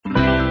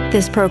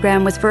This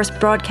program was first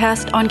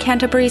broadcast on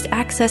Canterbury's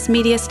access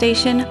media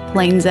station,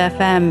 Plains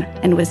FM,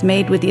 and was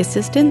made with the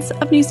assistance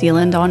of New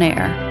Zealand On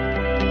Air.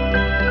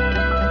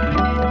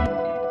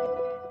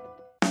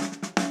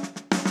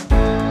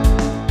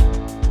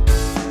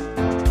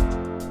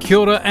 Kia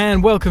ora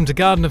and welcome to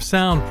Garden of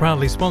Sound,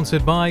 proudly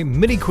sponsored by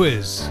Mini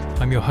Quiz.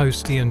 I'm your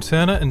host Ian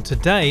Turner, and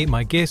today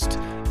my guest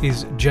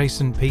is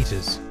Jason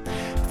Peters.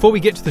 Before we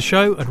get to the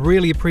show, I'd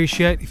really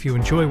appreciate if you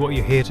enjoy what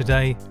you hear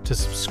today to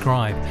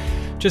subscribe.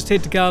 Just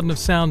head to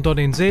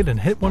gardenofsound.nz and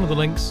hit one of the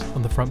links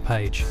on the front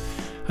page.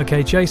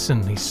 Okay,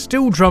 Jason, he's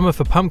still drummer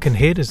for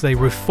Pumpkinhead as they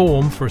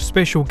reform for a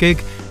special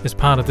gig as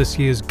part of this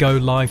year's Go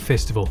Live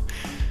festival.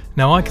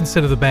 Now, I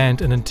consider the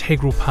band an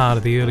integral part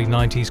of the early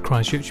 90s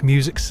Christchurch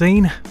music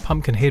scene.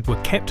 Pumpkinhead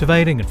were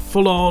captivating and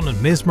full-on and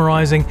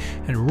mesmerising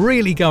and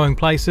really going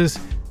places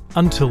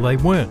until they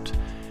weren't.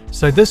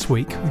 So this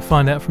week, we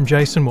find out from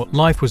Jason what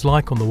life was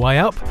like on the way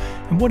up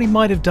and what he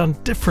might have done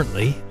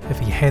differently if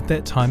he had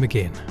that time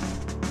again.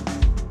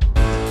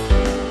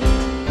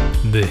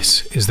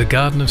 This is the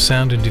Garden of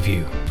Sound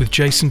interview with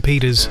Jason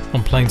Peters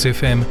on Plains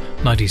FM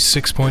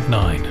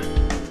 96.9.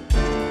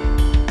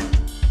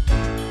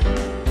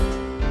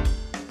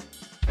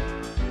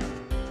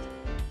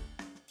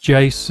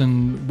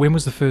 Jason, when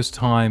was the first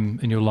time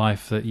in your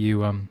life that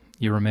you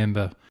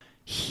remember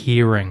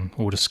hearing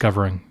or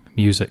discovering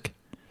music?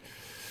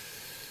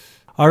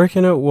 I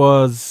reckon I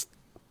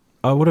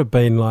would have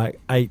been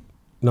like 8-9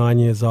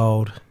 years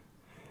old,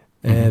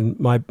 and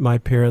my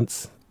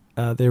parents,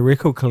 their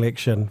record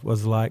collection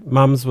was like,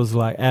 Mum's was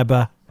like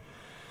ABBA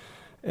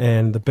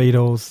and the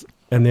Beatles,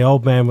 and the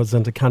old man was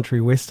into country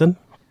western,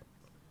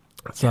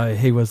 so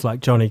he was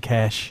like Johnny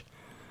Cash,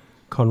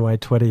 Conway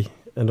Twitty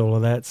and all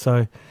of that.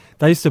 So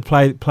they used to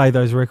play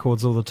those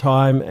records all the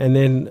time, and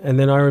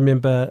then I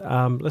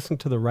remember listening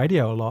to the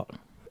radio a lot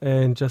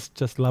and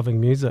just loving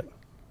music,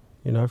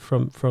 you know,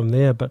 from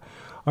there. But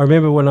I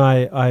remember when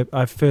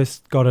I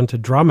first got into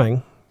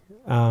drumming,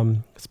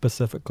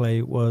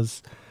 specifically,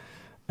 was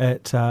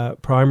at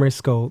primary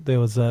school. There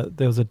was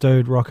a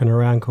dude rocking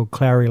around called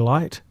Clary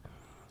Light.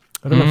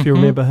 I don't know if you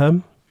remember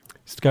him.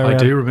 Used to go around, I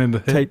do remember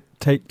him.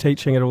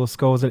 Teaching at all the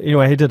schools. And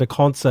anyway, he did a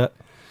concert.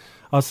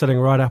 I was sitting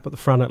right up at the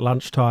front at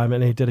lunchtime,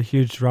 and he did a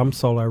huge drum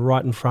solo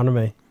right in front of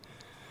me.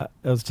 It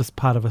was just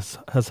part of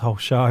his whole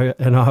show,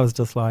 and I was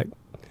just like,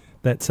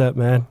 that's it,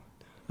 man.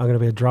 I'm going to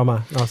be a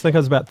drummer. And I think I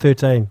was about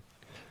 13.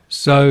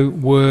 So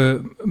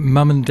were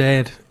Mum and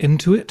Dad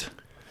into it?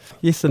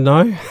 Yes and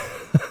no.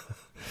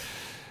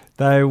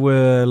 They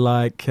were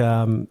like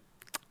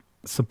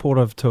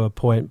supportive to a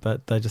point,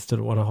 but they just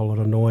didn't want a whole lot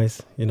of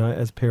noise, you know,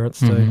 as parents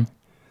do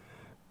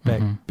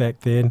back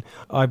then.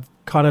 I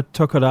kind of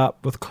took it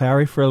up with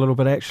Clary for a little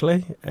bit,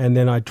 actually, and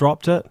then I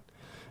dropped it,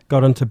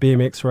 got into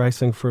BMX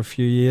racing for a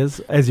few years,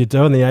 as you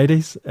do in the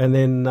 80s, and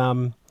then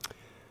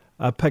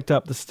I picked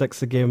up the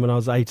sticks again when I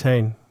was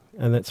 18,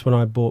 and that's when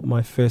I bought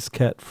my first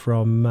kit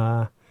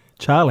from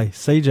Charlie,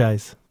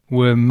 CJ's.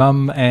 Were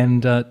Mum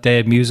and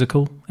Dad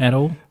musical at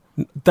all?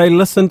 They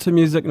listened to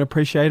music and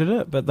appreciated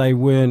it, but they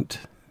weren't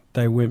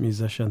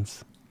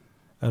musicians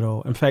at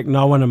all. In fact,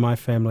 no one in my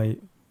family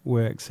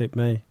were except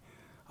me.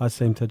 I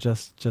seemed to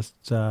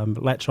just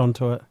latch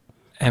onto it.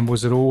 And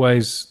was it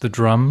always the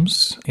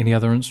drums? Any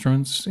other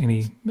instruments?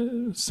 Any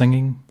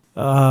singing?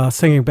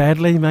 Singing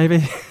badly,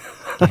 maybe.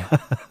 Yeah.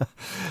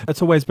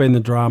 It's always been the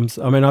drums.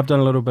 I mean, I've done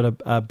a little bit of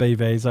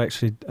BVs. I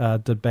actually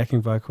did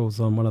backing vocals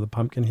on one of the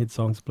Pumpkinhead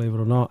songs, believe it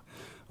or not.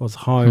 It was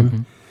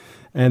Home.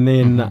 And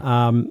then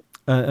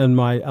in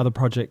my other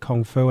project,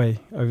 Kong Fui,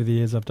 over the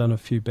years I've done a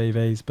few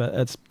BVs, but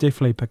it's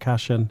definitely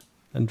percussion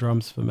and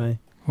drums for me.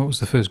 What was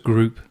the first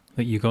group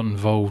that you got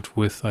involved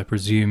with, I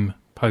presume,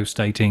 post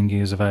 18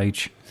 years of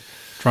age?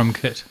 Drum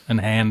kit in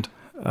hand?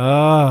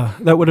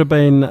 That would have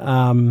been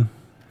a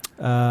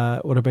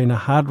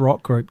hard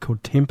rock group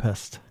called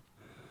Tempest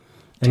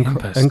in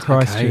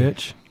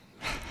Christchurch. Okay.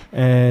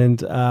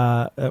 And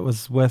it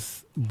was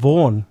with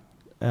Vaughan,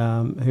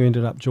 who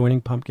ended up joining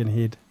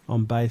Pumpkinhead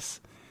on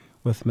bass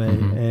with me.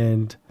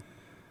 And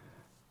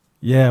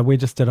yeah, we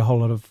just did a whole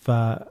lot of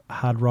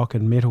hard rock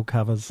and metal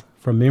covers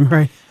from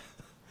memory.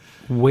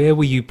 Where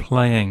were you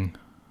playing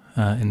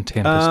in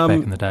Tempest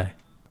back in the day?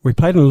 We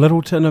played in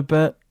Littleton a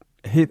bit,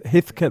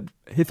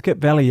 Heathcote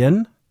Valley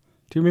Inn.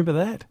 Do you remember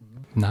that?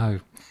 No.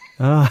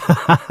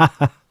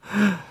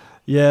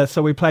 Yeah,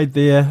 so we played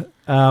there.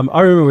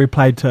 I remember we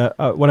played to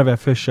one of our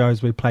first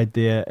shows. We played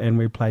there, and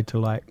we played to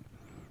like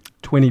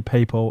 20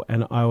 people,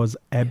 and I was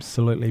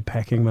absolutely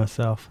packing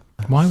myself.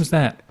 Why was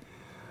that?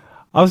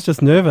 I was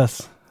just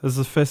nervous. This is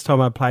the first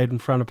time I played in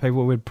front of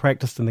people. We'd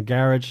practiced in the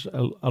garage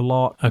a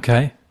lot.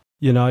 Okay.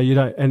 You know, you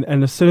don't,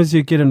 and as soon as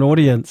you get an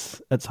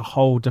audience, it's a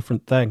whole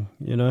different thing,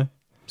 you know?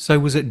 So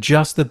was it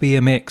just the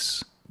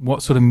BMX?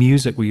 What sort of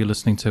music were you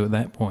listening to at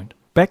that point?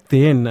 Back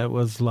then, it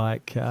was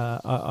like,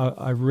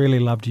 I really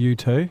loved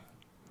U2.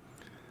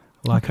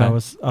 Like okay.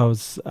 I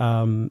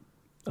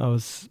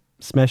was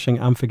smashing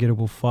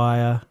Unforgettable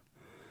Fire,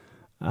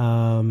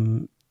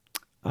 Under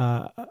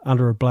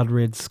a Blood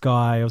Red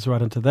Sky. I was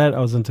right into that. I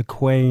was into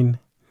Queen.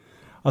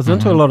 I was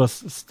into a lot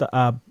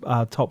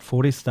of top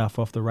 40 stuff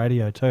off the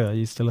radio too. I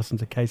used to listen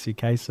to Casey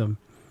Kasem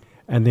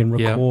and then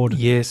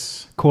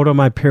record on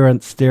my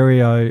parents'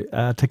 stereo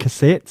to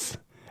cassettes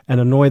and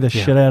annoy the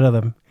shit out of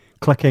them,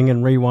 clicking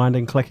and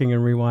rewinding,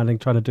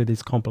 trying to do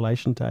these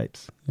compilation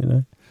tapes, you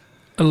know.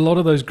 A lot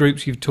of those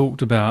groups you've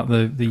talked about,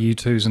 the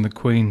U2s and the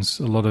Queens,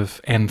 a lot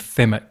of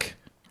anthemic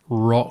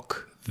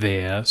rock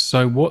there.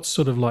 So what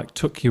sort of like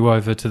took you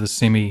over to the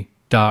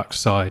semi-dark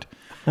side,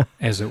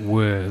 as it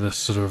were, the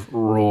sort of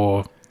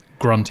raw,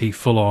 grunty,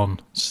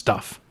 full-on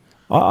stuff?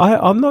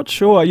 I'm not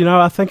sure. You know,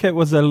 I think it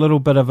was a little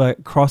bit of a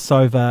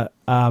crossover.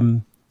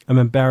 I'm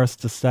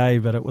embarrassed to say,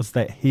 but it was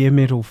that hair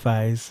metal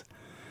phase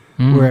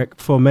where,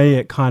 for me,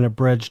 it kind of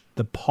bridged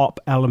the pop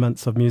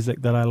elements of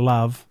music that I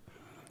love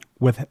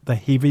with the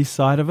heavy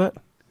side of it.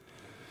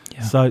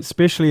 Yeah. So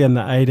especially in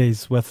the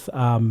 80s with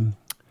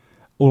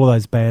all of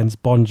those bands,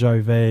 Bon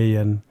Jovi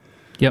and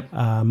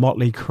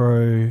Motley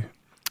Crue,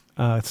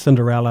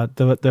 Cinderella,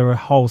 there were a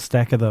whole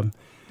stack of them.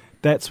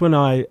 That's when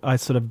I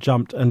sort of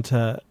jumped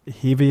into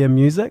heavier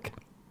music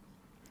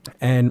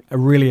and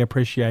really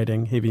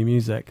appreciating heavy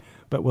music,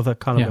 but with a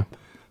kind of a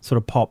sort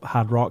of pop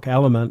hard rock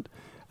element.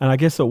 And I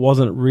guess it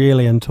wasn't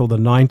really until the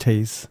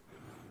 90s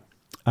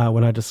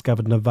when I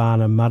discovered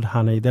Nirvana,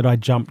 Mudhoney, that I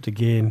jumped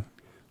again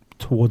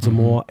towards a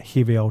more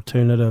heavy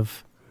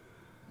alternative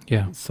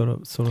sort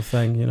of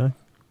thing, you know.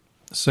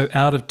 So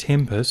out of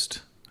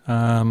Tempest,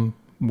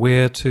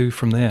 where to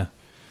from there?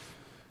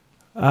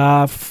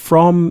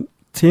 From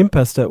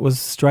Tempest, it was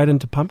straight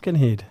into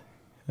Pumpkinhead.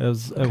 It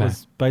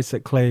was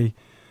basically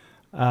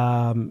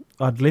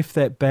I'd left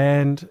that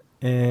band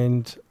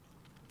and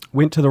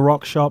went to the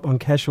rock shop on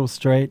Cashel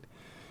Street,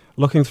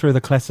 looking through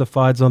the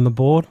classifieds on the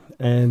board,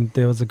 and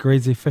there was a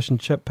Greasy Fish and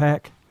Chip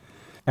pack.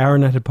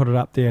 Aaron had put it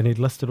up there, and he'd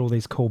listed all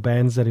these cool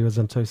bands that he was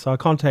into. So I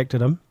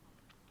contacted him.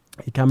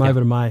 He came over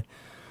to my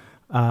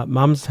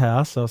mum's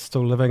house. I was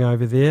still living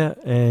over there,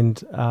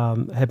 and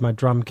had my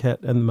drum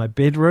kit in my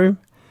bedroom,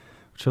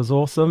 which was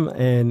awesome.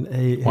 And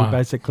he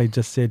basically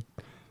just said,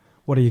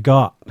 "What do you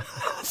got?"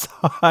 So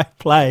I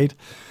played.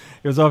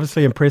 He was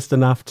obviously impressed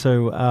enough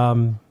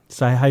to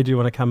say, "Hey, do you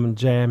want to come and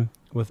jam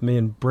with me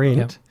and Brent?"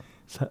 Yep.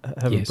 So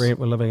him and Brent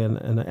were living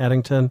in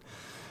Addington.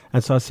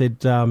 And so I said,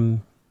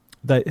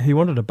 he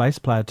wanted a bass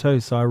player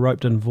too. So I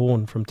roped in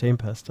Vaughan from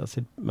Tempest. I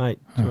said, "Mate,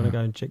 do you want to go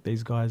and check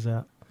these guys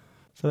out?"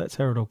 So that's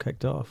how it all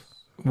kicked off.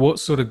 What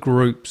sort of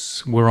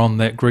groups were on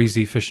that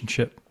Greasy Fish and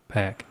Chip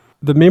pack?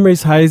 The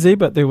memory's hazy,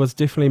 but there was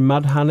definitely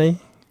Mudhoney,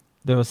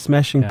 there was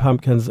Smashing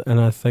Pumpkins, and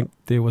I think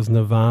there was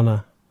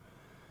Nirvana.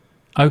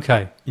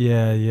 Okay.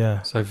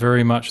 Yeah. So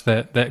very much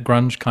that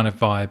grunge kind of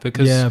vibe.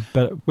 Because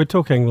but we're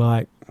talking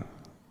like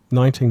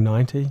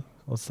 1990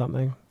 or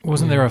something.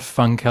 Wasn't there a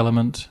funk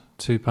element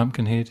to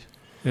Pumpkinhead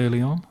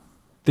early on?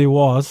 There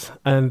was,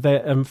 and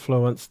that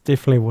influence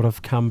definitely would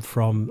have come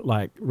from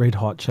like Red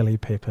Hot Chili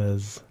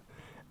Peppers,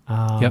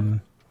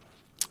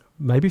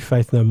 maybe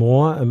Faith No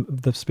More,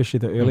 especially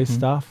the early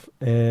stuff,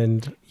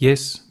 and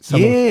yes,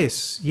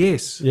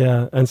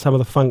 and some of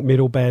the funk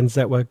metal bands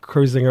that were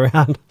cruising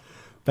around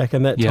back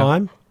in that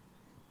time,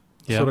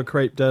 sort of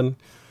creeped in.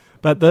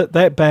 But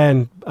that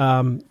band,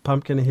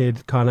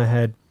 Pumpkinhead, kind of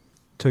had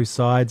two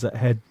sides. It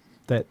had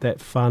that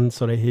fun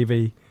sort of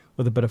heavy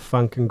with a bit of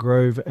funk and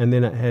groove, and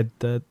then it had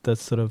the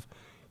sort of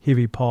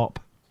heavy pop,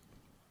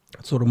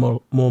 sort of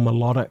more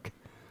melodic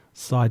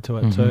side to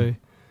it too.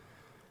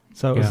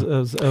 So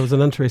it was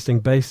an interesting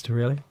beast,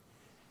 really.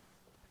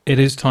 It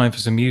is time for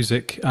some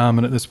music,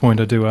 and at this point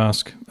I do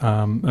ask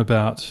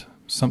about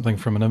something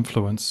from an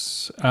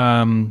influence.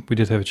 We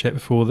did have a chat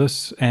before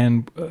this,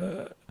 and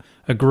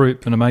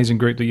an amazing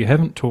group that you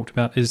haven't talked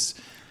about is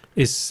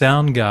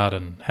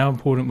Soundgarden. How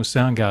important was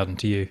Soundgarden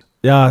to you?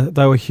 Yeah,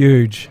 they were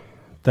huge.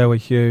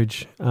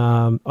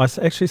 I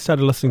actually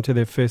started listening to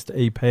their first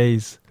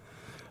EPs.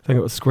 I think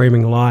it was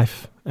Screaming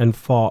Life and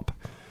Fop.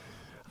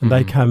 And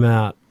they came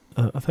out,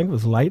 I think it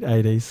was late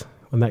 80s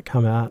when that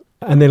came out.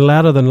 And then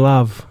Louder Than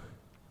Love,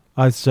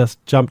 I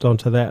just jumped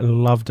onto that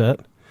and loved it.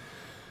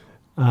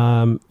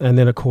 And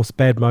then, of course,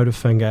 Bad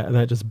Motorfinger, and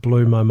that just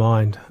blew my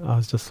mind. I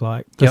was just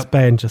like, this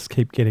band just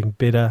keep getting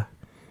better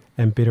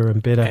and better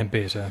and better. And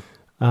better.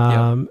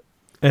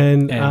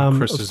 And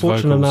Chris's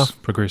fortunate vocals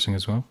enough, progressing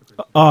as well.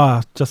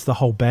 Just the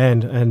whole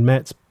band, and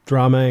Matt's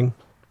drumming.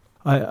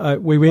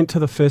 We went to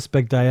the first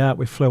big day out.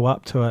 We flew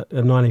up to it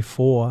in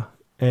 '94,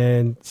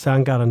 and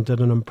Soundgarden did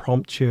an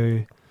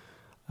impromptu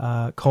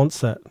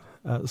concert,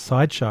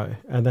 sideshow,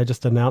 and they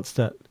just announced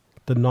it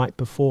the night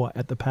before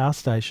at the power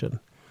station.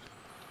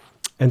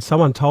 And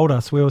someone told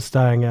us, we were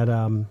staying at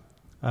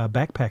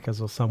Backpackers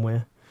or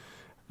somewhere,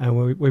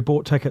 and we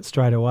bought tickets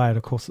straight away, and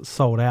of course it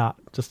sold out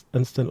just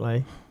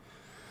instantly.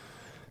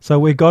 So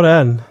we got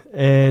in,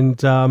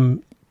 and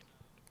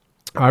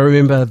I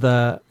remember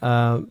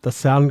the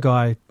sound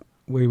guy,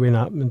 we went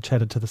up and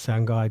chatted to the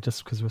sound guy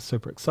just because we were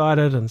super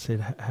excited, and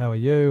said, "How are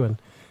you?"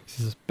 And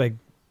he's this big,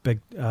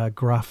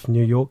 gruff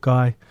New York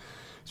guy.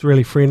 He's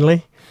really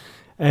friendly.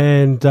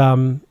 And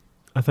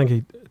I think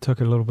he took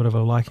a little bit of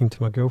a liking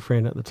to my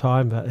girlfriend at the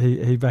time, but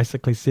he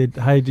basically said,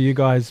 "Hey, do you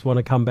guys want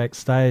to come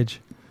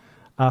backstage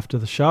after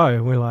the show?"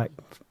 And we're like,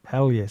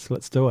 "Hell yes,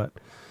 let's do it."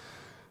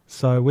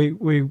 So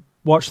we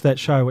watched that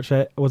show, which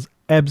was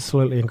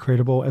absolutely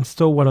incredible and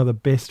still one of the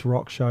best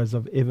rock shows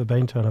I've ever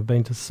been to, and I've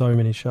been to so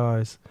many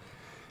shows.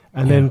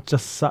 And then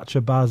just such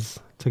a buzz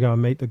to go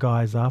and meet the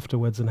guys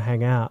afterwards and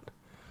hang out.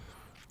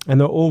 And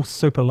they're all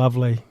super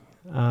lovely.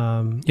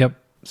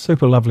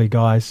 Super lovely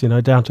guys,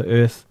 down to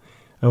earth.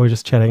 And we're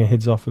just chatting our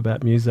heads off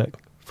about music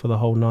for the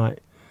whole night.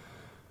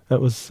 It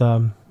was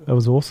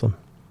awesome.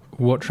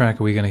 What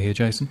track are we going to hear,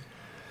 Jason?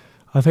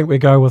 I think we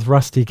go with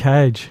Rusty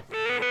Cage.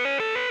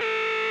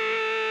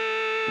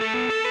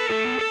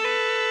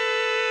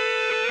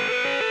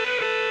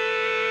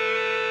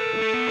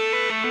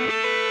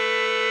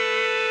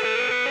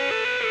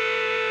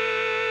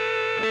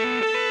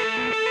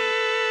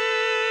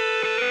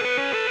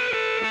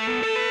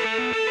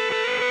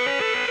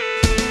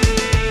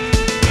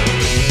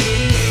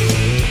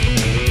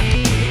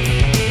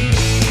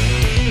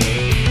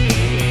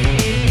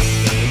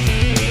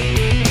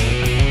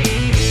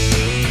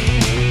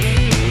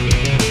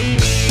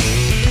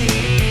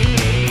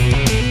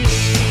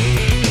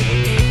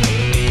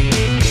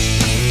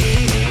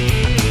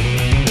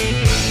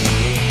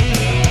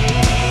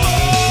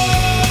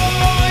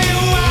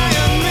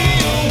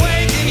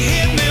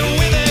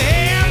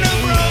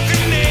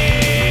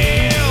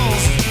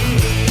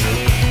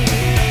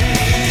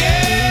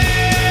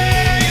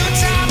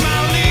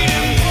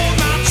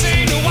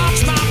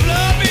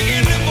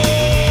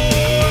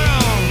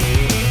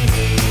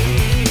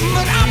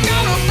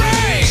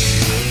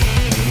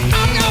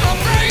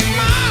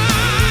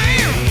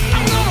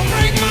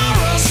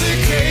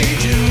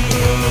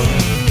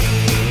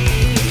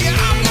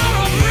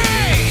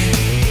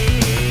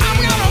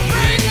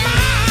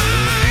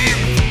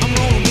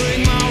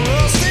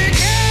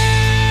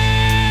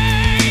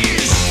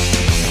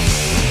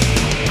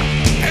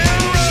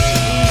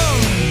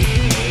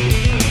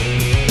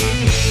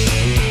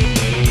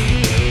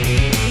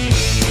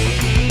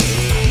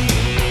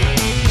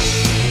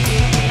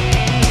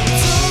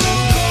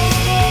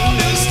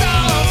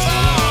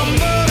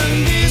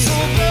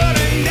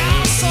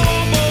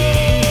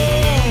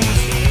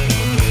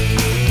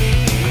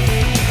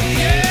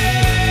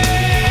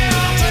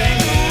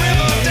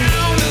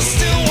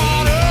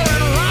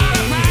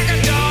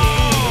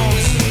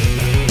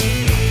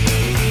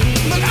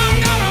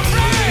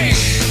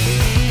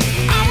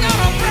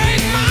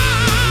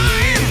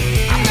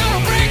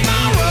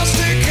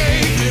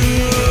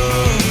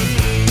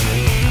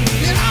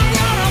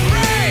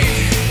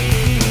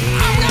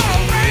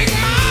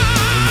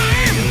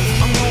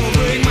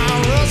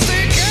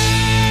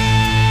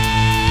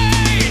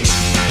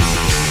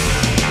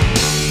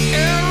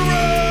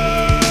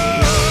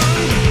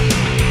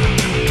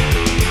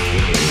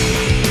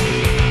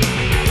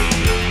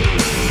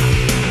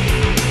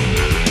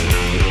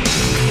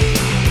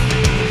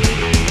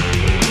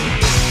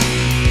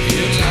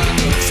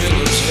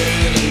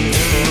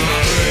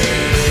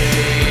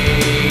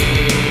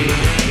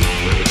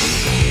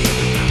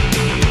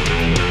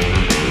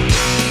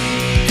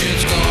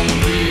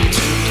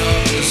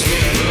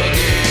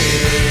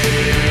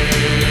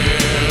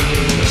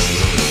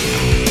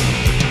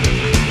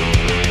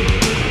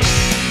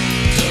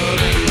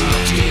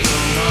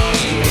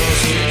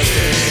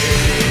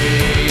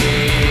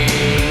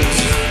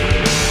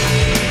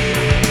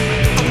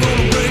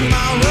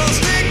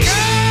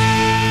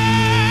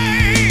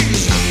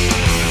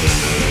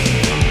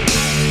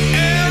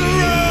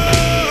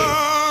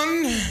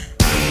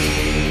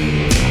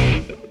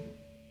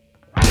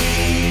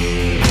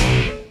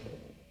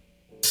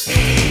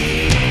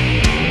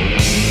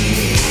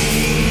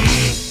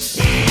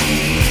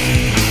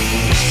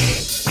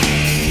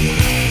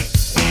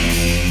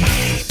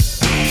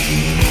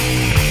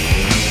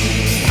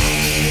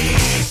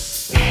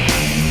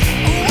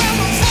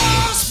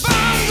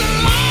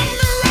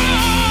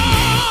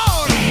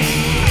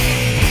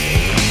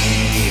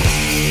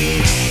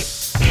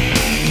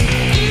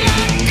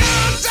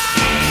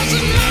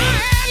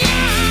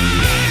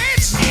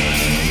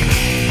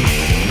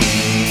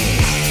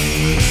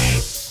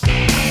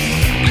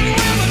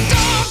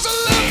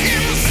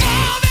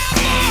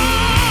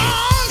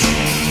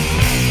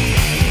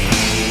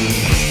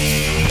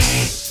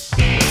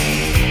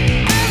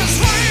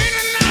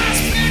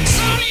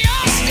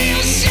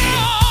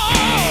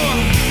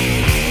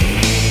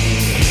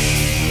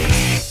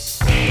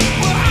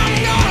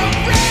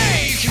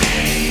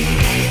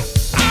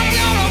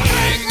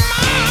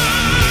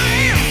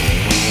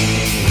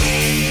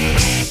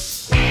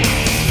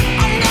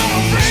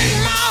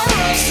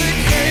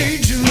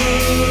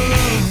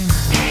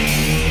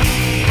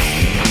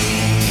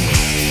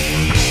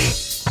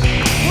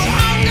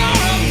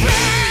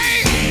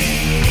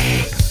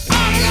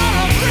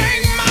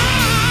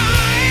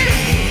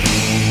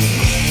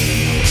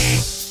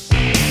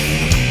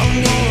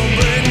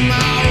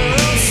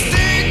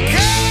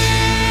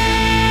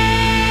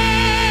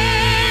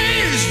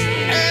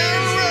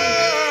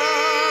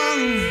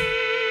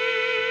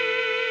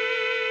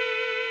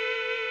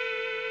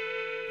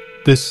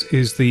 This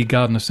is the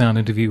Garden of Sound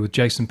interview with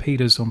Jason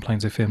Peters on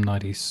Plains FM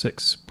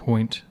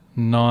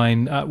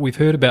 96.9. We've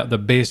heard about the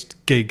best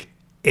gig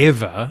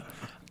ever.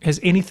 Has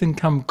anything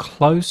come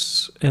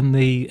close in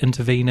the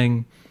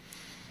intervening,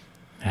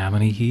 how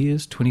many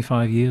years,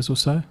 25 years or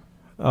so?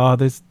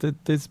 There's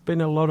been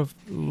a lot of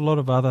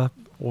other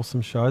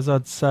awesome shows.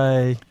 I'd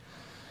say,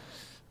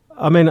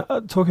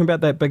 talking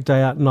about that big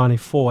day out in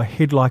 '94,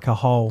 Head Like a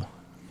Hole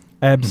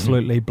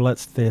absolutely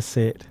blitzed their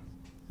set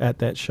at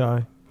that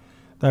show.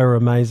 They were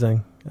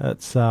amazing. They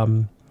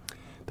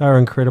were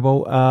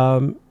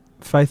incredible.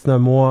 Faith No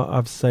More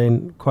I've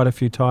seen quite a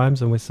few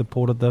times, and we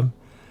supported them.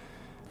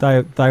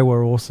 They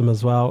were awesome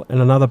as well.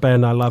 And another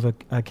band I love,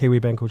 a Kiwi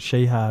band called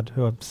Shehard,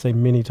 who I've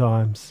seen many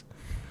times.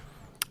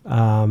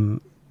 Yeah,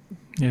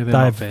 they're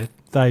not bad.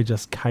 They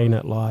just cane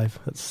it live.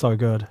 It's so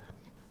good.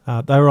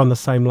 They were on the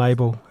same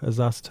label as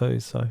us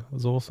too, so it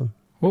was awesome.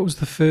 What was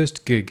the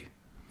first big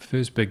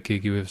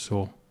gig you ever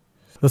saw?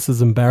 This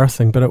is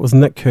embarrassing, but it was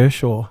Nick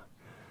Kershaw.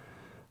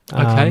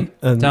 Okay,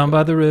 down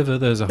by the river,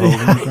 there's a hole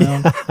in the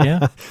ground.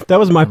 Yeah, that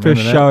was my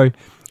first show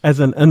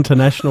as an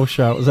international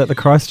show. It was at the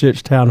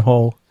Christchurch Town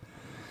Hall.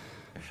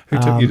 Who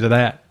took you to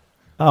that?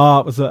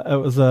 Oh, it was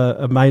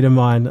a mate of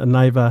mine, a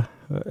neighbour.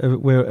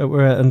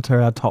 We're into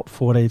our top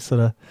 40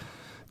 sort of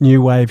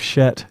new wave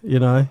shit, you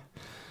know.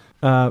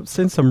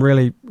 Seen some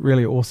really,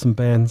 really awesome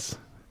bands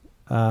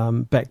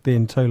back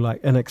then too,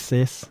 like In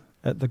Excess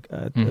at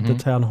the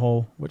Town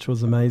Hall, which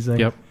was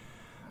amazing.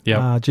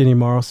 Yep. Jenny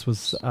Morris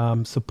was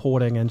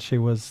supporting, and she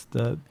was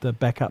the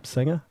backup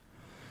singer.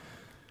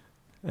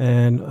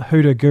 And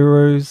Hoodoo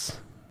Gurus,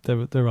 there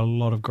were a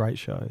lot of great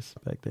shows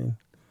back then.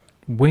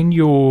 When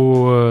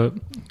you're,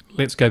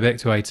 let's go back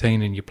to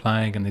 18 and you're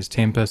playing and there's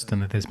Tempest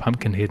and there's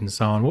Pumpkinhead and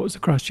so on, what was the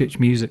Christchurch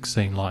music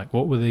scene like?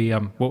 What were the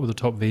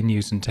top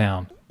venues in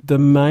town? The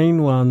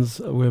main ones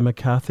were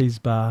McCarthy's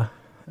Bar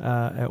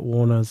at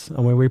Warner's,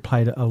 and where we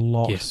played a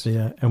lot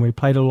there. And we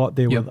played a lot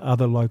there with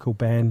other local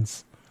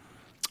bands,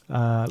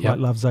 like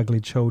Love's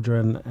Ugly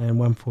Children and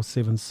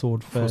 147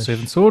 Swordfish.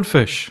 147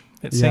 Swordfish.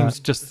 It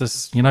seems just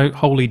this,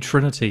 holy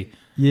trinity.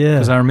 Yeah.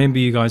 Because I remember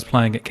you guys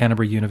playing at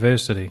Canterbury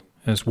University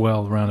as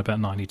well, around about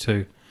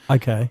 92.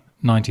 Okay.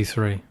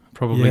 93.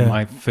 Probably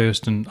my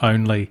first and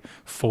only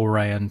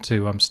foray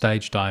into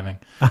stage diving.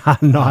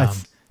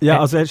 Nice. I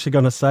was actually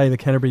going to say the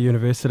Canterbury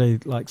University,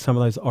 like some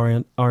of those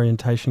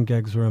orientation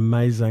gigs were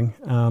amazing.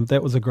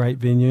 That was a great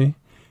venue.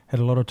 Had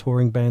a lot of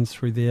touring bands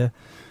through there.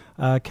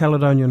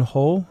 Caledonian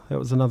Hall, that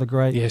was another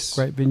great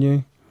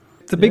venue.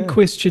 The big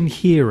question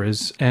here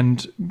is,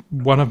 and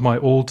one of my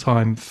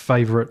all-time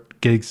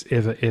favourite gigs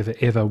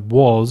ever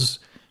was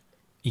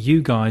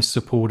you guys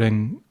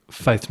supporting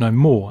Faith No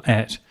More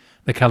at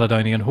the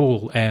Caledonian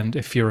Hall. And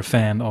if you're a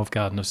fan of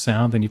Garden of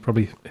Sound, then you've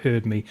probably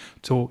heard me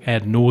talk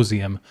ad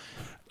nauseum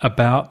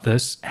about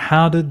this.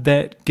 How did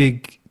that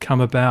gig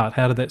come about?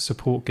 How did that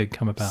support gig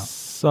come about?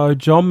 So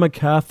John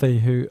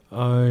McCarthy, who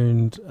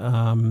owned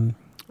the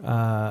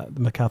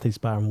McCarthy's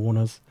Bar and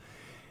Warner's,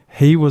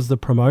 he was the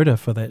promoter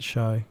for that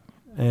show,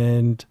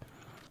 and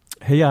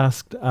he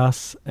asked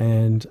us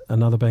and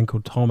another band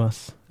called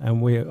Thomas,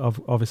 and we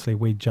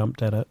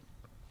jumped at it.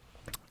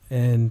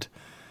 And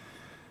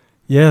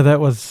that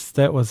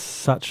was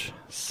such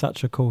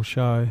a cool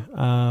show.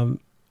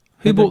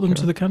 Who brought them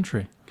to the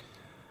country?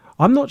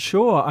 I'm not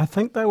sure. I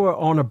think they were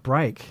on a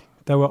break.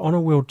 They were on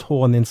a world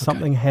tour, and then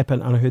something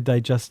happened, and I heard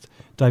they just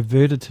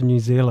diverted to New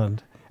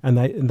Zealand, and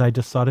they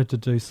decided to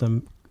do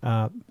some,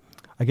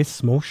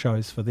 small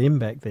shows for them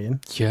back then.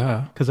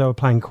 Yeah. Because they were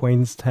playing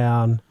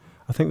Queenstown.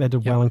 I think they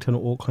did Wellington,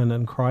 Auckland,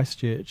 and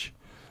Christchurch.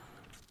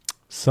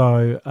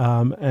 So,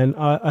 and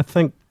I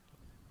think,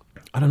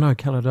 I don't know,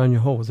 Caledonia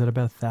Hall, was that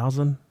about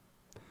 1,000?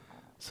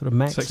 Sort of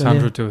max?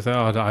 600 to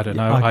 1,000, I don't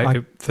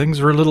know.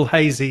 Things were a little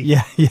hazy.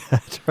 Yeah,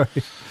 true.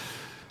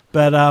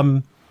 But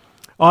I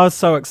was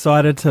so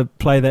excited to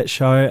play that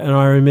show, and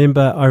I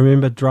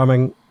remember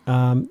drumming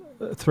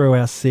through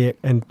our set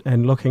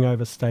and looking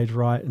over stage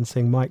right and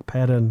seeing Mike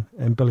Patton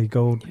and Billy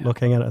Gould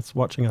looking at us,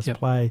 watching us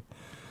play.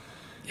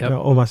 Yep.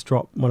 Almost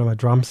dropped one of my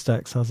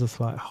drumsticks. I was just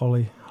like,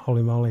 holy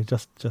moly,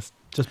 just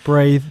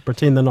breathe,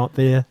 pretend they're not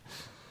there.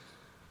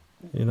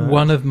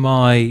 One of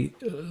my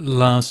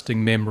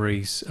lasting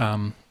memories,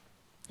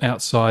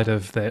 outside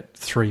of that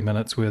 3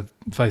 minutes where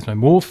Faith No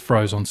More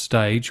froze on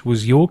stage,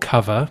 was your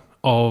cover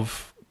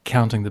of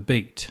Counting the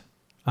Beat.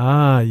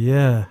 Ah,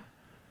 yeah.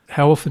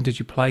 How often did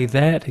you play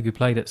that? Have you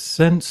played it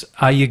since?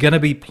 Are you going to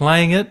be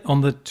playing it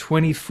on the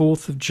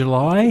 24th of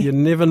July? You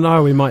never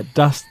know. We might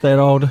dust that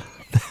old...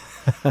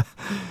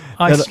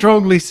 I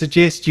strongly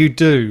suggest you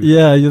do.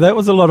 Yeah, that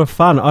was a lot of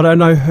fun. I don't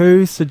know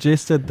who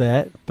suggested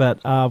that, but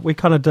we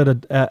kind of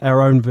did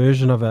our own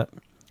version of it.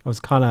 It was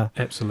kind of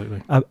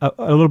absolutely a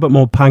little bit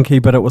more punky,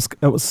 but it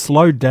was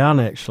slowed down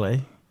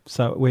actually.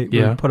 So we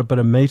put a bit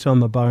of meat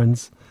on the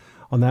bones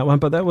on that one.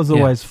 But that was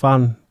always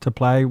fun to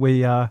play.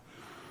 We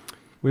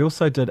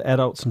also did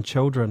Adults and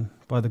Children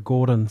by the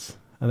Gordons,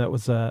 and that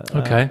was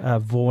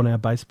Vaughan, our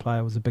bass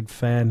player, was a big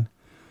fan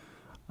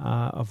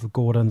of the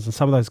Gordons, and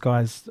some of those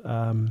guys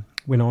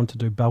went on to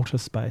do Belter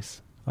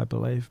Space I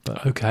believe.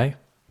 But Okay.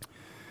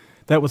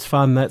 that was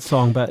fun, that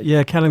song. But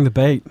yeah, Counting the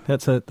Beat,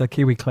 that's the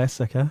Kiwi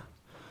classic, huh?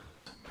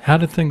 How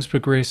did things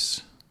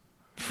progress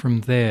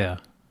from there?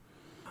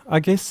 I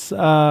guess,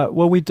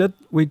 well, we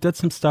did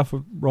some stuff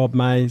with Rob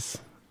Mays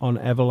on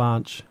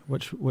Avalanche,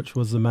 which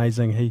was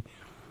amazing.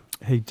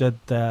 He did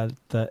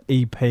the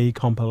EP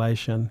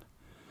compilation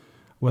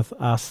with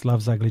us,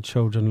 Love's Ugly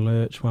Children,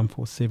 Lurch,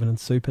 147 and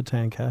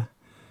Supertanker.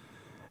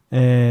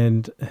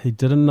 And he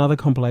did another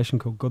compilation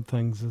called Good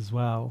Things as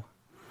well.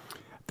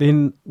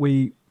 Then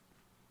we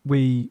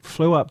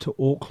flew up to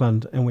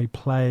Auckland and we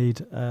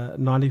played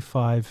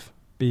 95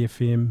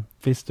 BFM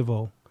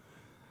festival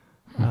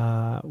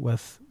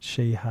with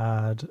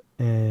Shehard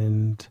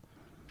and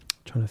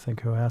trying to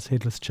think who else,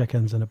 Headless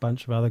Chickens and a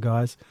bunch of other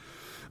guys.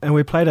 And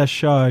we played our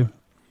show.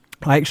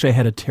 I actually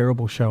had a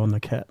terrible show on the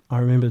kit. I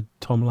remember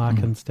Tom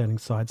Larkin standing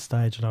side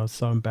stage and I was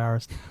so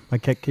embarrassed. My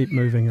kit kept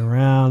moving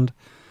around.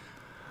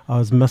 I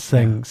was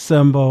missing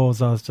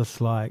cymbals. I was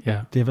just like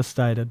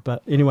devastated.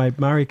 But anyway,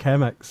 Murray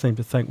Kamek seemed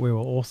to think we were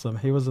awesome.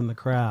 He was in the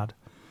crowd.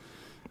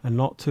 And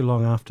not too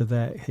long after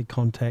that, he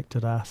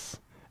contacted us.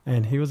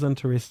 And he was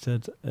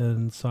interested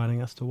in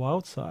signing us to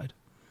Wildside.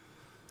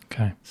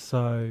 Okay.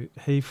 So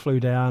he flew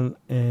down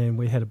and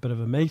we had a bit of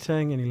a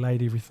meeting and he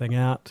laid everything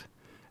out.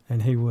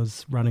 And he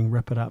was running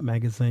Rip It Up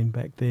magazine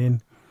back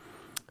then.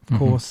 Of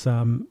course,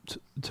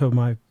 two of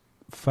my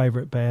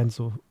favourite bands,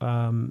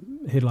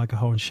 Head Like a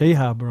Hole and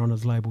Shehard, were on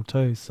his label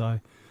too. So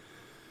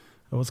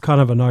it was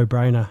kind of a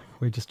no-brainer.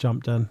 We just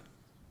jumped in.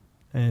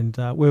 And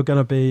we were going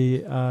to be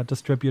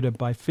distributed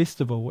by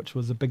Festival, which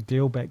was a big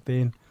deal back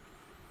then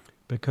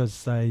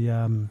because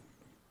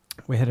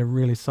we had a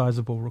really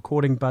sizable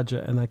recording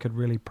budget and they could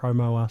really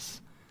promo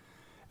us.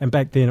 And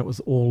back then it was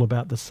all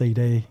about the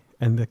CD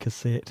and the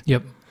cassette.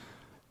 Yep.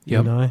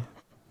 You know,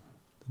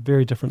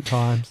 very different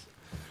times.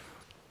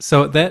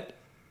 So at that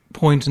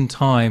point in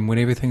time when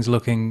everything's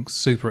looking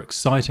super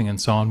exciting and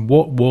so on,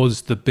 what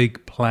was the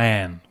big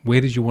plan? Where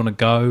did you want to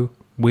go?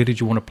 Where did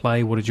you want to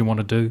play? What did you want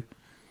to do?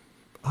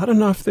 I don't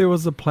know if there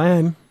was a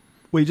plan.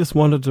 We just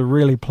wanted to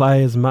really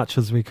play as much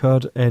as we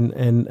could,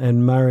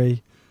 and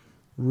Murray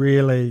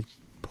really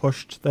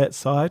pushed that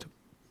side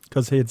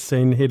because he had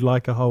seen Head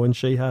Like a Hole and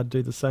Shehard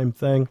do the same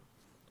thing.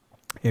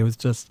 He was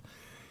just,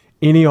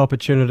 any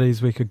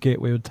opportunities we could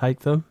get, we would take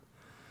them.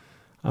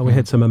 We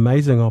had some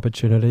amazing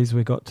opportunities.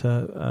 We got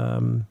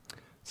to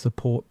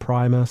support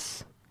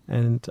Primus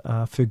and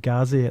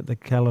Fugazi at the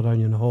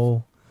Caledonian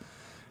Hall.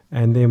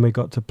 And then we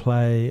got to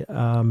play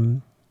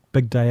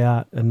Big Day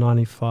Out in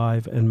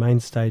 95 and Main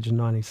Stage in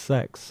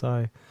 96.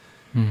 So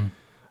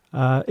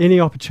any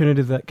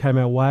opportunity that came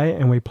our way,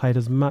 and we played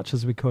as much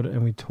as we could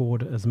and we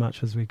toured as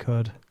much as we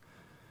could.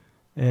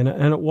 And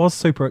it was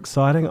super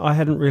exciting. I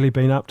hadn't really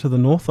been up to the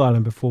North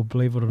Island before,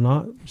 believe it or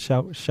not,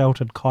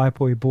 sheltered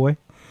kaipoi boy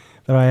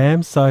that I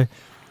am. So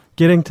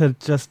getting to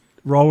just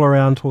roll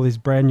around to all these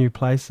brand new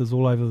places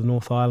all over the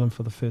North Island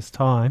for the first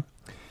time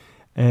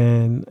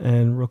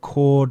and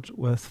record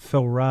with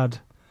Phil Rudd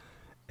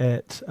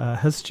at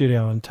his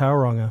studio in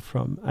Tauranga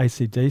from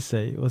AC/DC.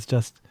 It was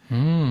just,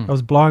 it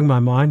was blowing my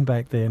mind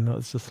back then. It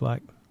was just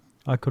like,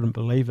 I couldn't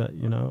believe it,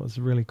 you know, it was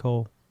really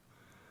cool.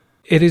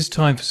 It is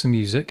time for some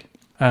music.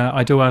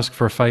 I do ask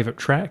for a favourite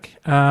track.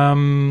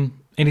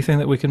 Anything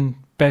that we can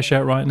bash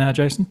out right now,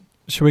 Jason?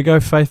 Should we go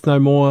Faith No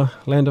More,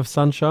 Land of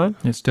Sunshine?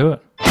 Let's do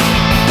it.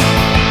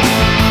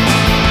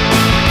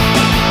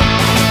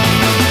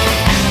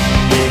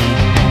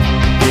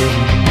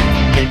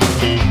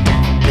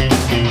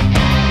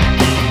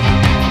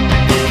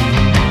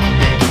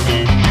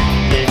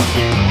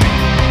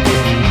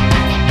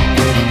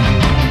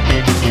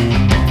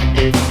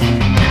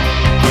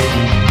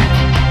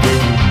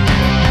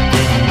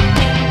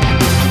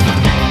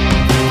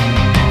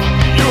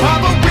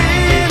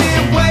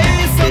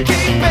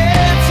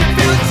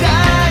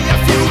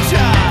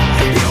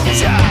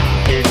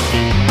 Future.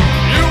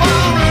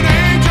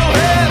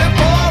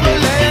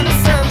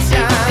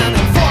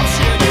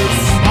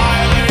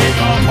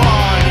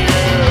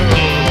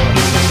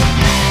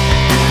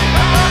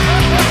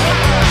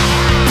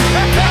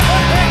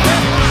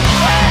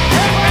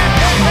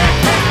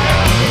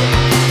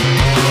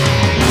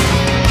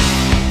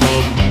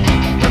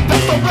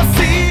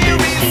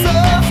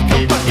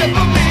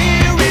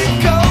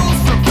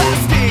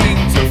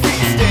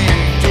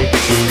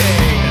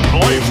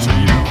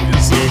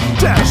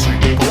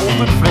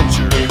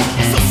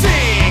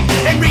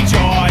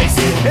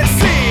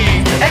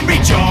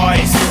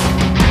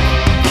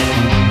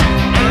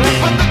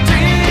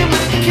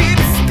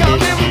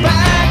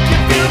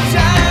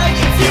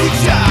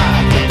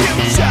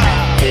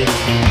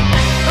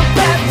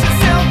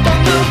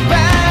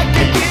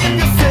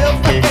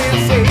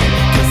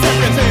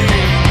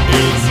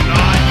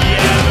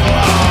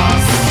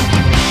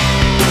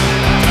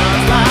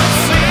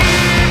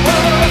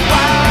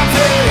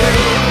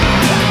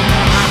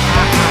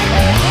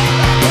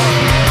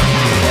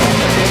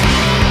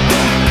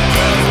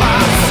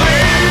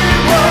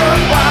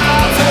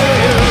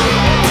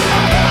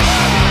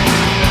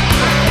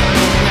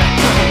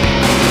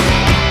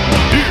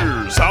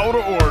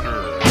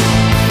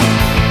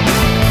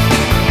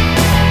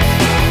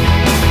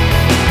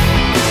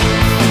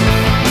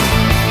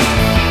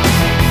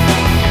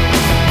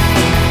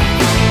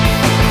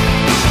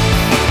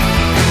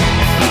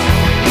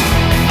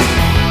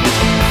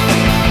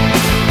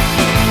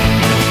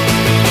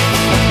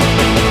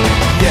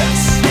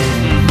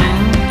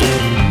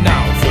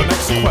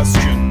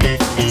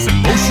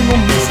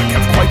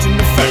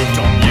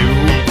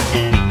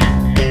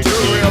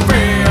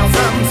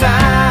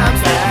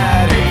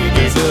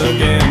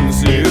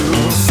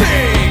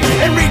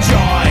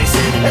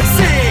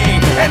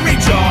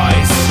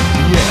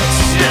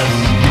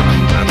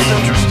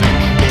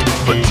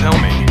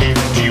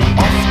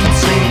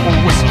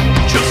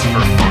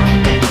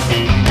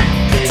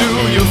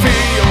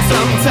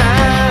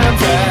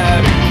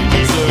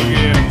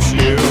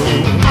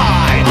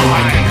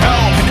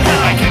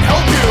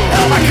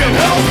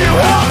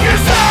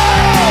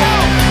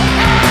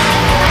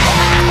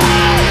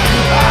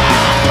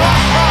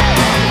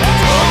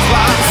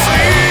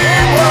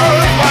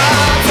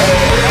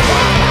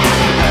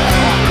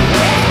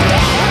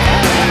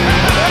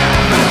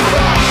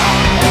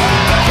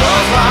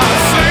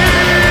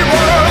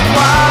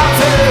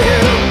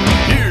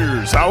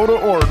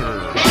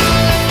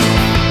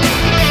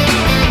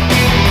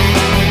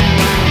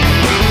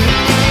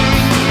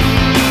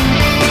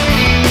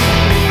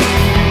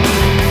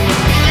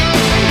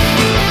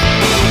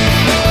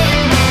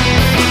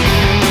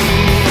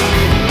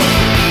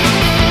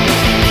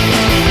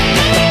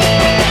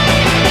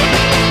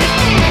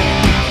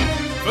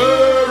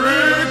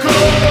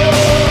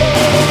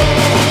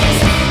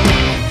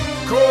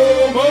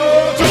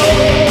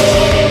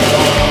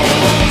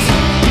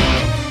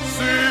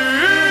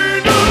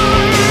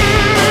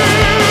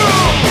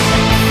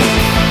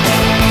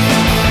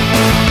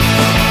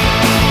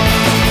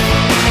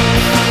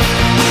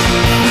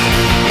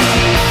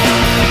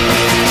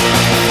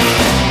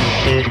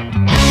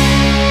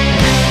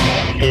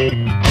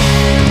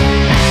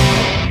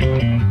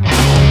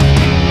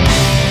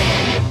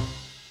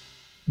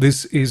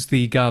 This is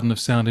the Garden of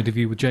Sound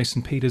interview with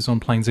Jason Peters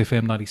on Plains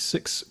FM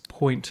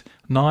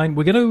 96.9.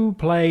 We're going to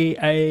play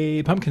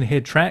a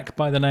Pumpkinhead track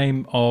by the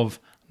name of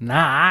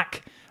Nark.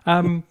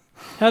 How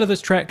did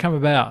this track come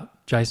about,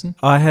 Jason?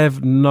 I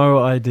have no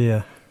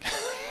idea.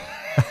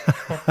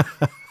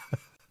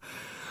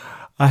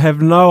 I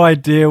have no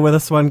idea where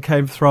this one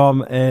came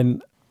from,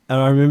 and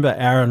I remember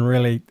Aaron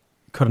really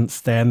couldn't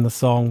stand the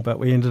song, but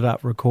we ended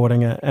up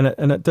recording it, and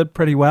it did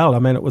pretty well. I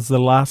mean, it was the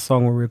last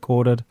song we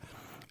recorded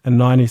in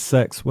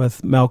 96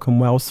 with Malcolm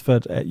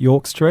Welsford at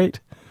York Street.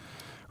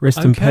 Rest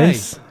in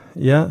peace.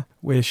 Yeah,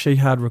 where she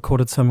had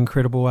recorded some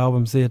incredible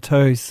albums there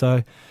too.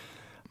 So,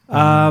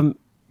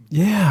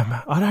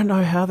 yeah, I don't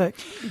know how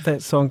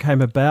that song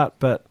came about,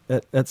 but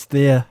it's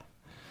there.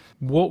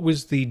 What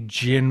was the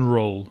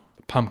general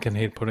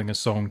Pumpkinhead putting a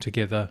song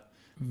together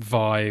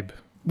vibe?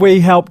 We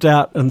helped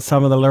out in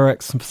some of the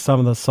lyrics and some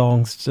of the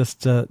songs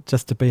just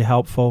to be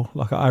helpful.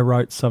 Like I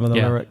wrote some of the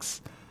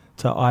lyrics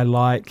to I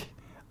Like,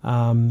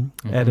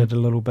 added a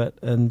little bit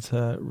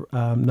into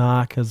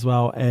Nark as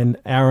well, and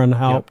Aaron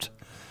helped.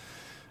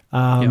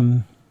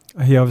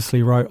 He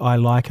obviously wrote I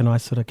Like, and I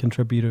sort of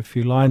contributed a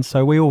few lines.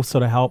 So we all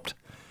sort of helped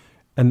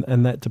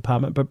in that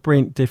department. But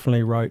Brent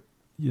definitely wrote,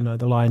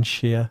 the lion's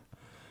share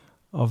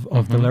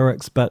of the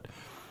lyrics. But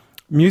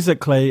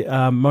musically,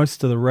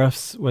 most of the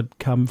riffs would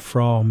come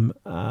from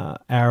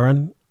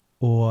Aaron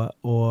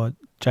or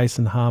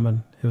Jason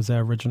Harmon, who was our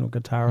original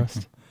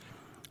guitarist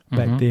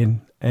back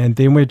then. And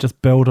then we'd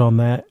just build on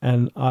that,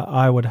 and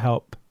I would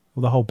help,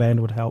 the whole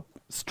band would help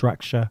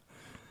structure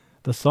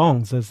the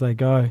songs as they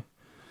go.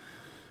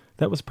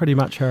 That was pretty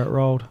much how it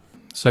rolled.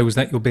 So was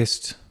that your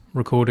best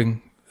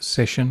recording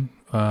session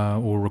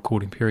or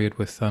recording period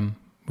with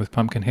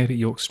Pumpkinhead at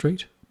York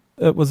Street?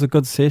 It was a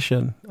good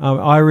session.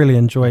 I really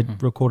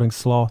enjoyed recording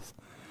Sloth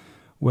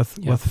with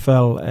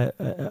Phil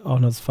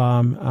on his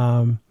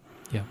farm.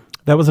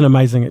 That was an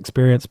amazing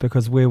experience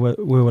because we were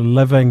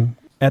living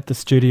at the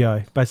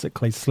studio,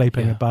 basically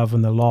sleeping above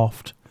in the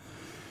loft.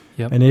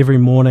 And every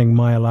morning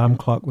my alarm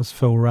clock was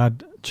Phil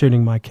Rudd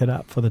tuning my kit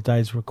up for the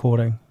day's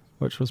recording,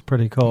 which was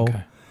pretty cool.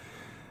 Okay.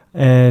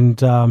 And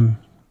Dave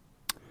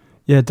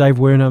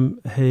Wernham,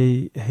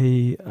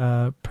 he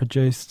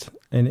produced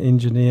and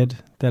engineered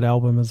that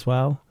album as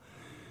well,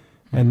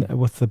 and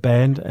with the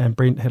band, and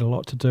Brent had a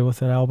lot to do with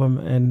that album,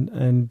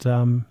 and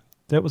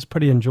that was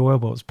pretty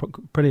enjoyable. It was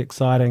pretty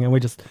exciting, and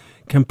we just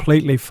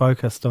completely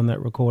focused on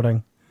that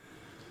recording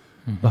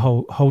the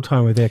whole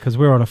time we were there, because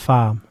we were on a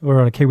farm. We were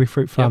on a kiwi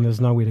fruit farm.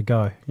 There's nowhere to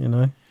go,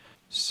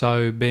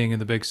 So being in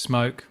the big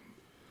smoke,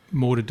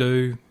 more to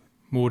do,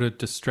 more to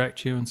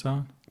distract you and so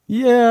on?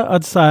 Yeah,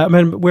 I'd say. I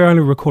mean, we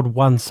only recorded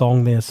one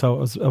song there,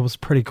 so it was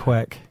pretty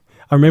quick.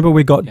 I remember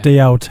we got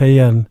DLT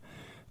in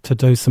to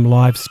do some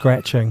live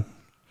scratching.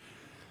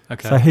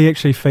 Okay. So he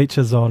actually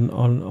features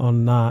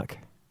on Nark,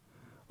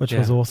 which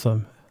was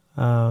awesome.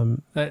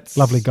 That's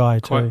lovely guy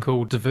too. Quite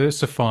cool,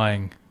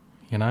 diversifying,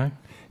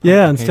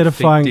 Yeah, instead of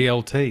finding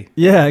DLT.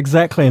 Yeah,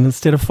 exactly. And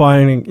instead of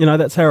finding,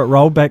 that's how it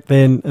rolled back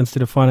then.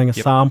 Instead of finding a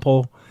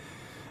sample,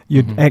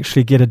 you'd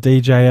actually get a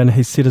DJ in.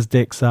 He set his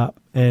decks up,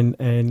 and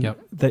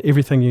that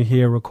everything you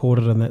hear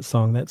recorded in that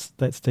song, that's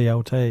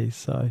DLT.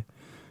 So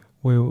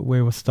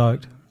we were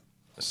stoked.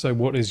 So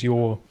what is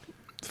your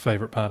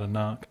favourite part of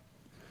Nark?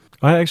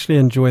 I actually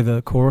enjoy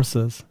the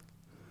choruses.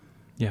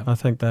 Yeah, I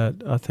think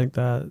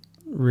they're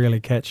really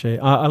catchy.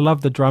 I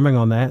love the drumming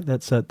on that.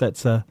 That's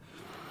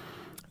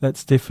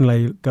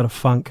definitely got a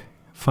funk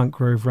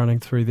groove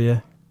running through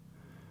there.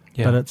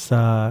 Yeah. But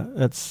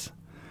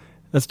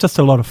it's just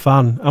a lot of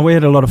fun. And we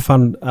had a lot of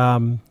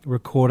fun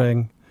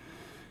recording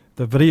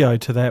the video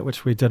to that,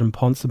 which we did in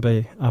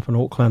Ponsonby up in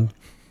Auckland.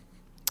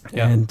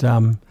 Yeah. And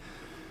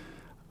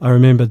I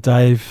remember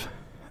Dave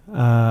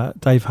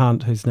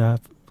Hunt, who's now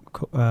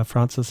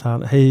Francis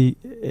Hunt, he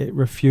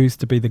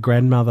refused to be the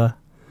grandmother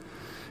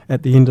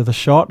at the end of the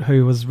shot,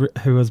 who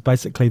was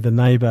basically the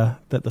neighbour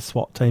that the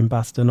SWAT team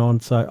bust in on.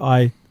 So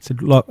I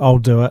said, look, I'll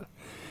do it.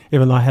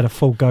 Even though I had a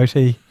full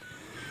goatee,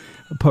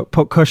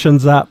 put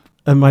cushions up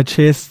in my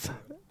chest,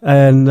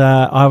 and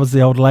I was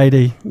the old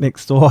lady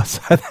next door,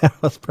 so that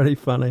was pretty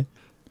funny.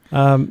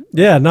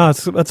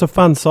 It's a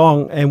fun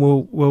song, and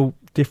we'll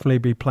definitely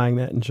be playing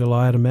that in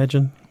July, I'd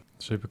imagine.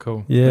 Super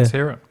cool. Yeah. Let's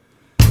hear it.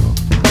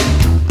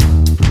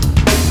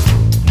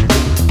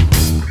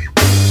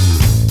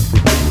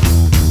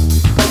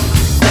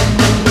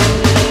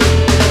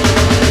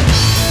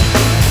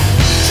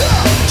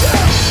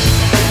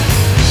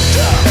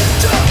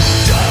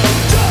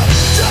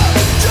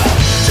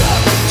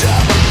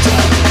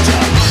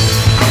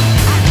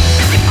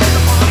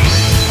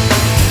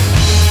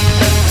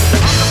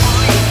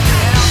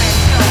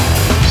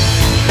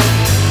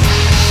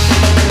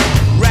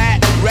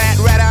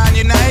 Rat on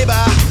your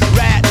neighbor.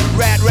 Rat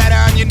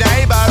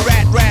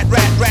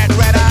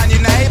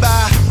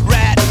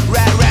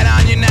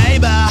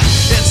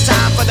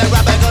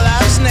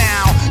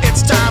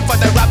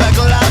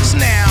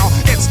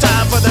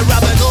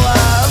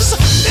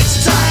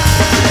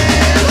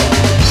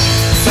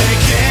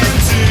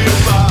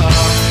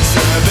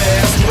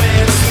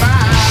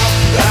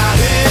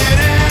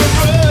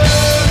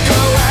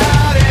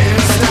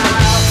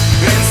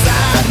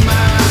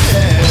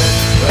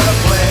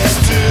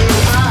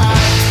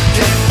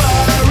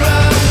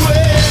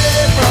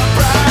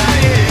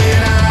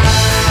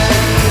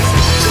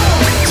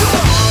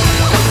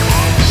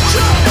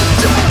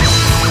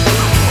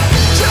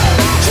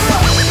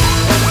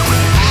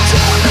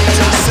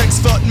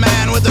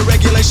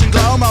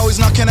he's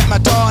knocking at my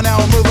door,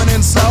 now I'm moving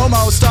in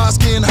slow-mo.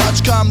 Starsky and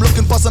Hutch come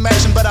looking for some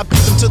action, but I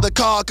beat them to the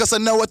car, cause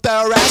I know what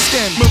they're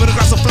asking. Moving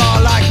across the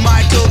floor like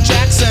Michael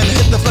Jackson,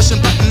 hit the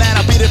flushing button and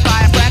I beat it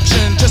by a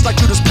fraction. Just like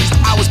Judas Priest,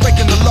 I was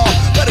breaking the law,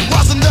 but it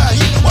wasn't the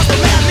heat, was the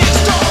man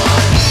next door.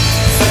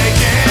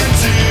 Taken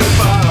too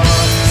far,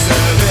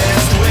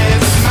 serviced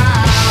with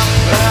smile,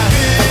 a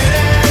hit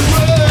and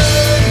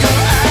run, go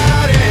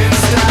out in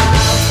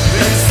style.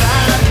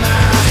 Inside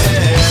my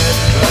head,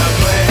 a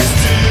place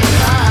to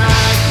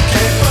hide,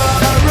 get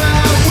far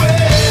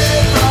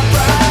away from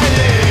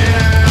prying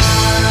eyes.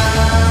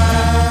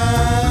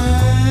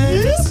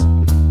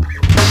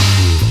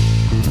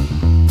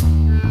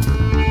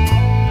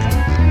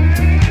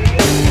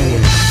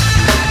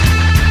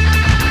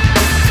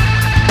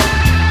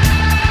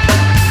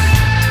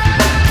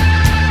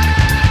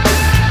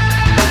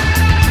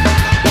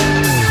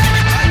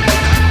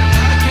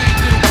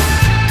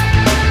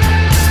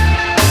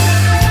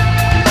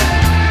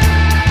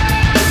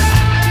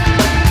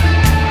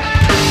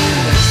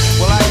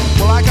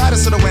 Well, I kinda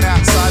sort of went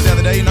outside the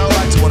other day, you know,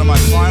 like to one of my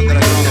clients that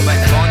I got on the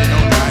back lawn, you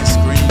know, nice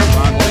green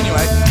lawn. Well,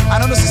 anyway, I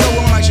noticed this old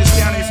woman like she was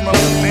staring at me from over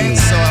the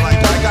fence, so I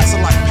got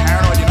sort of like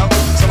paranoid, you know.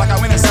 So like I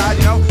went inside,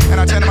 you know,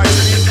 and I turned to my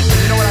tree.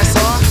 You know what I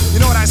saw? You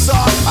know what I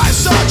saw? I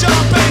saw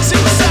John Banks. He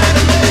was saying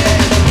to me,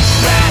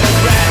 rat,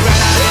 rat,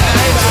 rat on your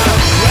neighbor,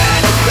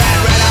 rat, rat,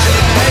 rat on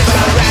your neighbor,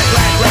 rat,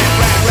 rat,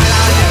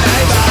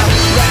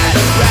 rat,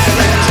 rat,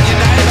 rat on your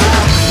neighbor,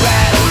 rat,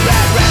 rat, rat on your neighbor, rat,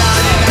 rat, rat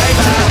on your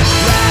neighbor, rat,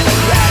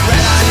 rat,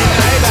 rat on your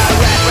neighbor,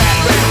 rat, rat,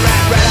 rat,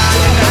 rat, rat on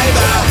your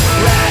neighbor,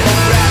 rat, rat,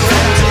 rat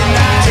on your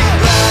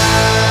neighbor.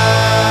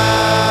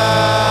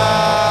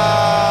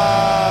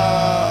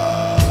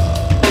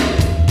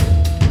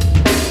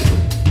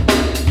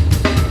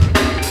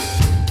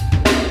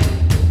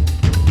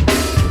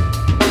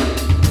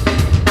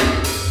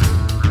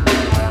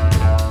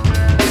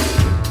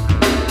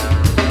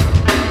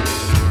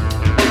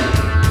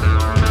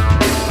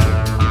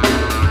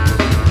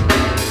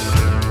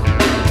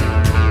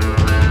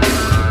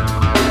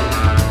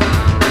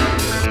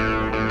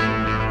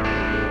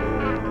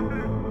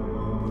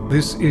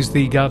 This is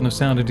the Garden of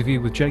Sound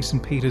interview with Jason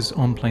Peters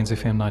on Plains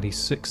FM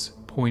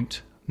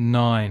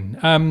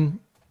 96.9.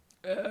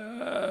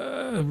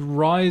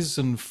 Rise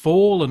and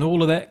fall and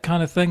all of that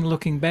kind of thing,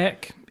 looking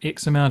back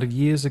X amount of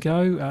years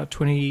ago,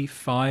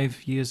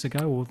 25 years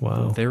ago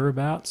or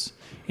thereabouts.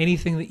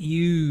 Anything that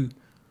you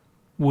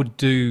would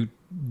do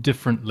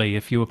differently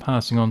if you were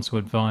passing on some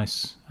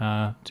advice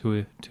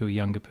to a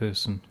younger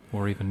person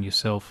or even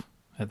yourself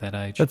at that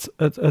age?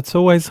 It's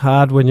always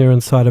hard when you're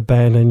inside a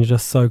band and you're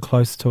just so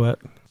close to it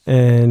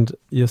and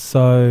you're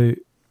so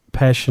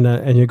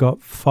passionate and you've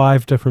got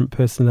 5 different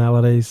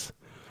personalities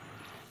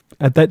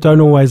that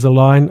don't always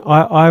align.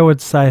 I would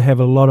say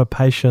have a lot of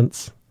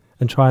patience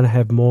and try and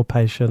have more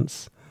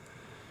patience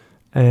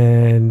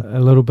and a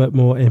little bit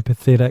more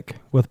empathetic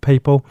with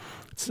people.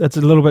 It's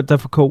a little bit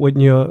difficult when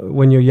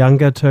you're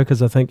younger too,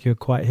 because I think you're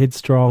quite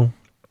headstrong,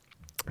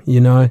 you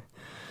know,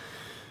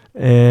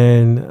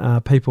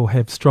 and people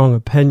have strong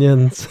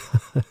opinions.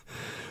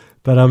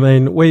 But I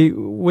mean,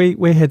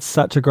 we had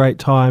such a great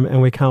time,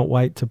 and we can't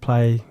wait to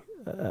play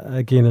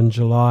again in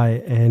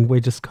July. And we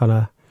just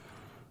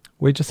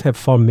have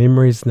fond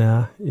memories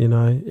now. You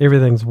know,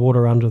 everything's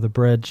water under the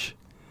bridge.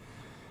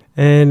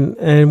 And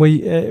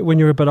we when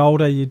you're a bit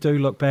older, you do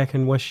look back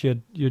and wish you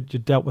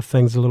dealt with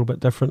things a little bit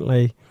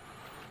differently.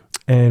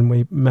 And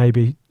we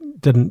maybe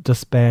didn't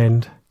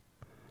disband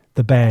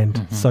the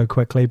band so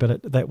quickly,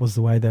 but that was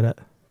the way that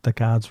the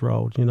cards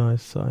rolled, you know.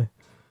 So,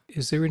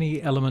 is there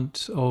any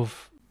element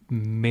of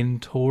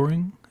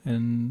mentoring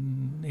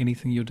in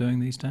anything you're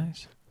doing these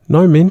days?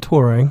 No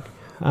mentoring,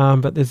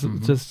 but there's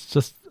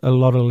just a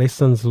lot of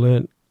lessons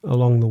learnt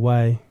along the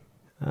way.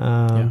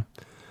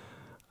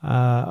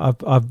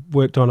 I've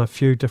worked on a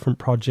few different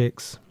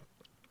projects,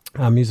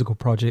 musical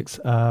projects.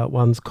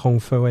 One's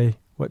Kong Fui,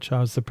 which I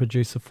was the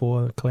producer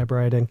for,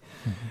 collaborating,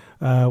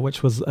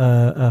 which was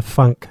a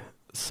funk,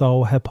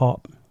 soul,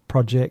 hip-hop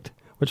project,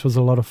 which was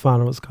a lot of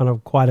fun. It was kind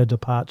of quite a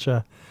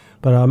departure,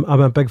 but I'm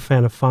a big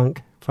fan of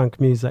funk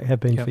music, have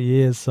been for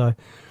years, so I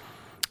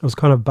was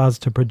kind of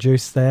buzzed to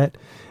produce that.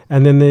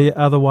 And then the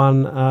other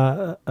one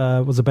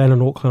was a band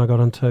in Auckland I got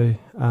into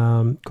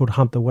called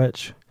Hunt the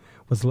Witch,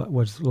 was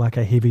like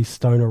a heavy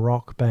stoner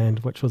rock band,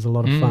 which was a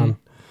lot of fun.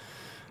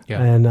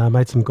 Yeah. And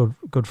made some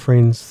good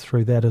friends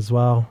through that as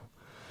well.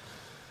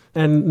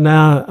 And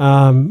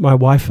now my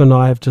wife and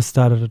I have just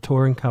started a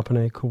touring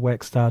company called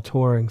Wax Star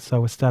Touring,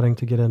 so we're starting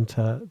to get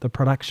into the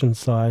production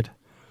side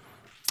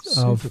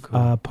of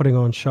putting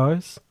on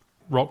shows.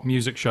 Rock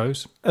music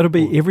shows? It'll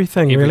be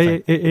everything.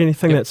 Really.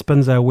 Anything that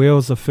spins our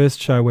wheels. The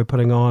first show we're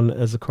putting on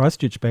is a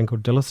Christchurch band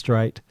called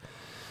Dillustrate.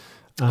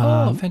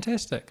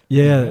 Fantastic.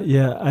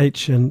 Yeah.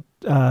 H and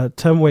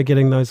Tim, we're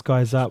getting those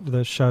guys up.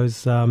 The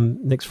show's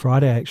next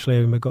Friday, actually,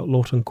 and we've got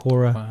Lawton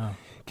Cora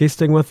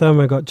guesting with them.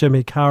 We've got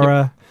Jimmy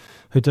Kara,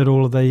 who did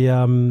all of the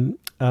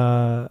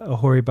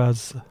Ahori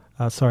Buzz,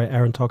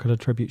 Aaron Tokita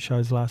tribute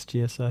shows last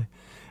year. So,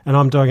 and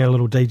I'm doing a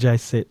little DJ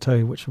set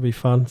too, which will be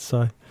fun.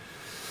 So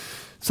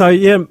So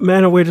yeah,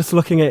 man, we're just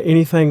looking at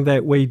anything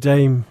that we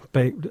deem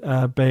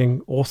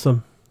being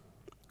awesome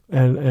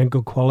and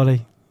good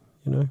quality,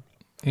 you know.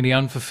 Any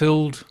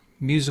unfulfilled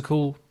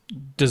musical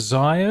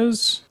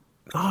desires?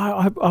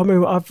 I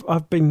mean,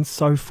 I've been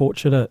so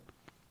fortunate,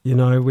 you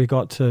know. We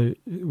got to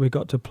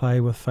play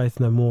with Faith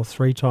No More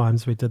 3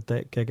 times. We did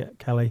that gig at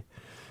Kelly,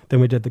 then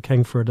we did the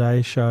King for a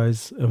Day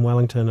shows in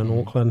Wellington and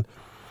Auckland.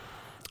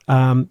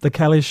 The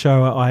Kelly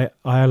show, I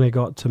only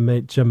got to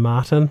meet Jim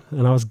Martin,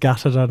 and I was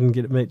gutted I didn't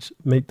get to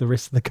meet the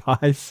rest of the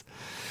guys.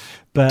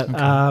 But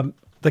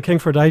the King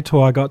for a Day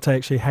tour, I got to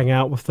actually hang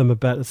out with them a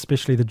bit,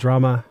 especially the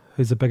drummer,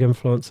 who's a big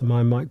influence of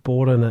mine, Mike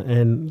Borden,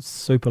 and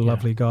super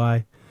lovely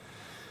guy.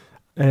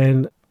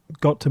 And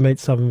got to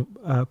meet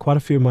quite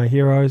a few of my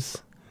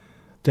heroes,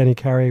 Danny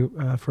Carey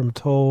from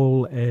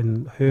Tool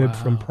and Herb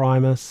from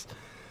Primus.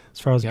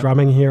 As far as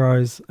drumming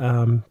heroes,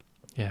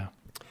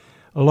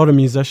 a lot of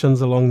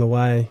musicians along the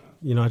way.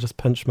 You know, I just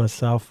pinched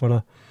myself one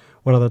of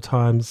the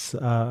times.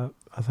 I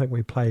think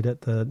we played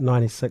at the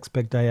 96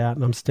 Big Day Out,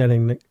 and I'm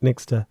standing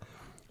next to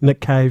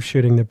Nick Cave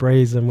shooting the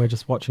breeze, and we're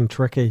just watching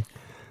Tricky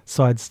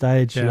side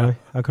stage. You know,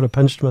 I could have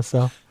pinched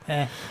myself.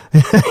 We're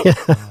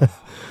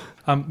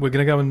going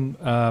to go and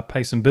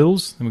pay some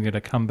bills, and we're going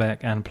to come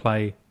back and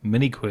play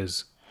mini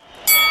quiz.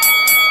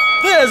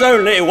 There's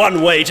only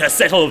one way to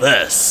settle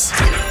this.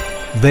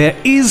 There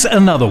is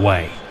another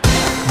way.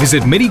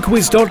 Visit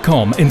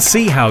miniquiz.com and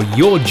see how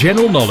your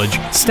general knowledge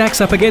stacks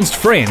up against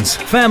friends,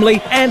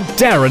 family, and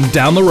Darren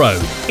down the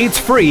road. It's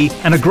free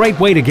and a great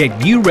way to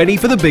get you ready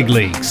for the big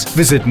leagues.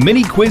 Visit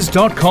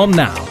miniquiz.com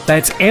now.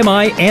 That's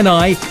miniquiz.com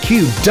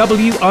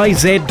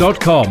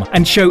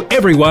and show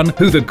everyone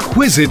who the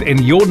Quizit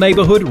in your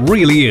neighborhood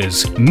really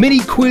is.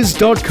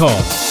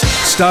 Miniquiz.com.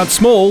 Start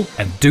small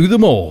and do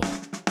them all.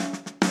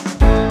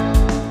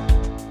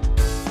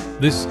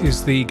 This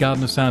is the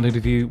Garden of Sound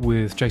interview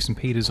with Jason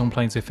Peters on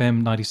Plains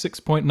FM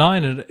 96.9,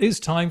 and it is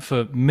time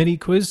for mini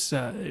quiz.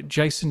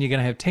 Jason, you're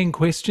going to have 10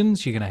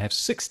 questions. You're going to have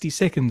 60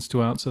 seconds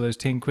to answer those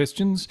 10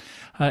 questions.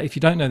 If you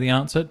don't know the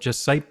answer,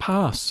 just say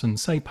pass, and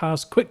say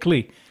pass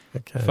quickly.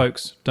 Okay.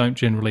 Folks don't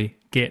generally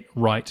get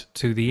right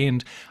to the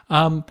end.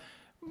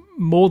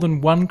 More than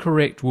one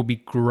correct will be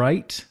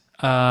great.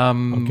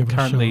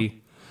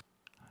 Currently,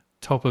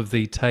 top of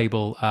the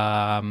table,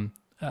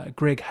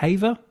 Greg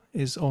Haver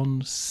is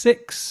on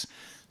 6.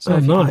 So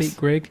if you can beat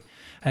Greg,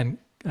 and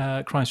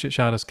Christchurch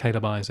artist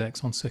Caleb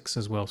Isaacs on 6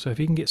 as well. So if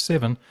you can get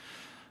 7,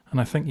 and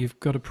I think you've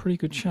got a pretty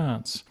good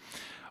chance.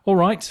 All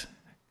right,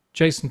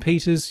 Jason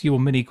Peters, your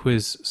mini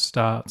quiz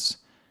starts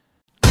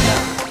now.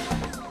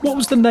 What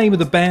was the name of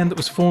the band that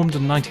was formed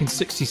in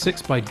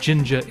 1966 by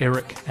Ginger,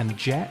 Eric, and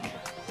Jack?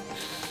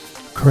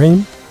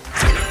 Cream.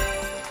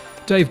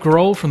 Dave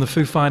Grohl from the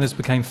Foo Fighters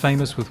became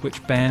famous with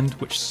which band,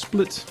 which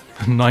split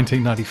in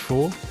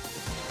 1994?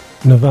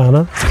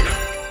 Nirvana.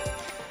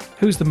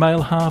 Who's the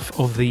male half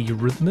of the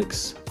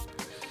Eurythmics?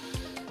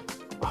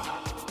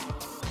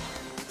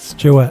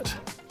 Stewart.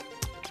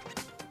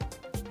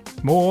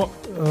 More.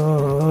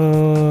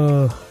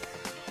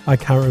 I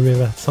can't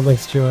remember. Something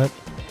Stewart.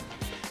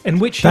 In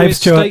which Dave US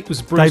Stewart. state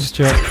was Bruce?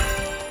 Dave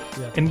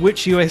Stewart. In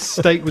which US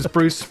state was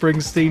Bruce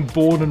Springsteen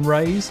born and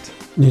raised?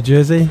 New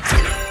Jersey.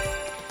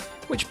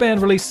 Which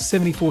band released a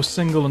 74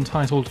 single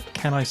entitled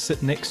 "Can I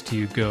Sit Next to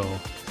You,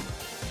 Girl"?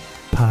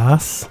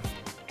 Pass.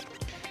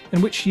 In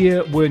which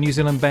year were New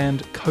Zealand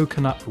band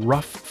Coconut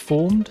Rough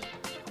formed?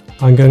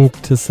 I'm going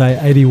to say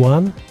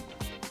 81.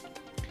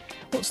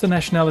 What's the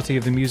nationality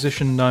of the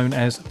musician known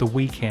as The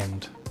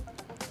Weeknd?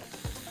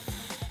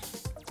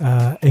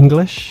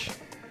 English.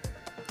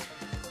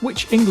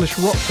 Which English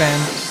rock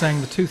band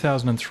sang the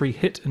 2003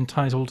 hit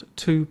entitled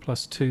 2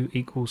 + 2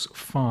 =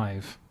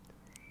 5?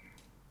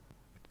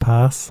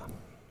 Pass.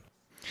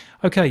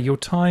 Okay, your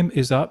time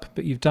is up,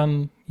 but you've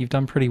done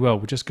pretty well.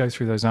 We'll just go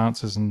through those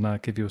answers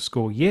and give you a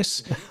score.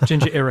 Yes,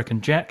 Ginger, Eric,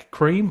 and Jack.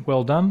 Cream,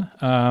 well done.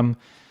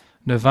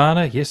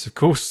 Nirvana, yes, of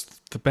course.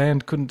 The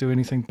band couldn't do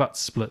anything but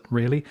split,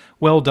 really.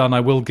 Well done.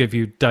 I will give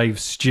you Dave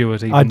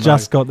Stewart. I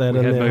just got that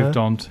in there. Moved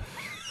on.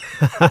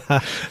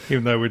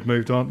 Even though we'd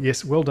moved on.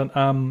 Yes, well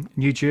done.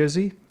 New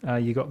Jersey,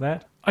 you got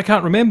that. I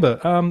can't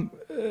remember.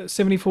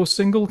 74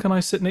 single, Can I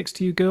Sit Next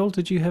to You, Girl?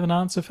 Did you have an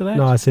answer for that?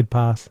 No, I said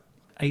pass.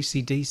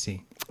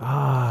 AC/DC.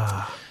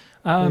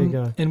 There you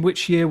go. In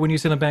which year, when New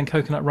Zealand band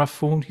Coconut Rough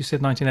formed? You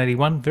said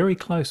 1981. Very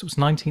close. It was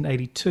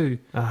 1982.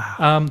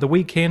 The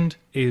Weeknd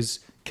is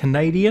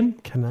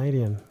Canadian.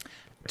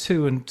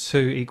 2 and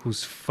 2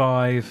 =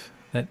 5.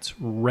 That's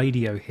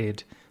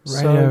Radiohead.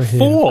 So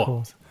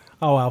 4.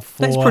 Oh, well,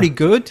 4. That's pretty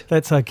good.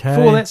 That's okay.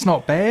 4, that's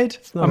not bad.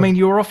 Not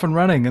you were off and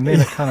running, and then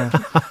it kind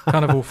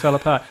of all fell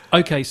apart.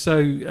 Okay, so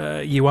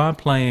you are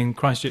playing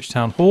Christchurch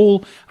Town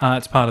Hall.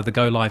 It's part of the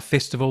Go Live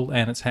Festival,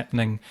 and it's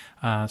happening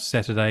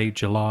Saturday,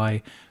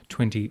 July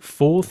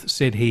 24th,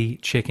 said he,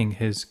 checking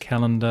his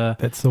calendar.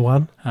 That's the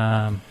one.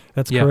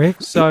 That's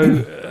correct.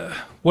 So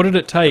what did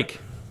it take?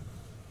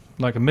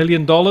 Like $1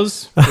 million to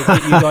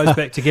get you guys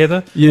back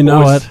together? You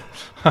know it.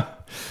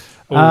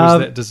 Or was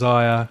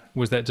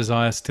that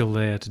desire still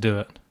there to do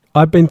it?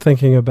 I've been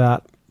thinking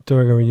about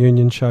doing a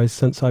reunion show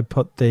since I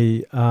put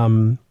the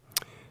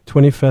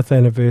 25th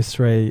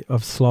anniversary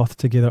of Sloth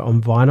together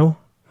on vinyl.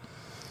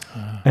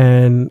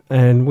 And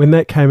when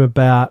that came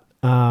about,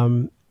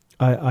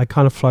 I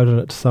kind of floated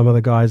it to some of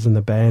the guys in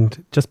the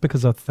band just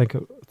because I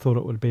thought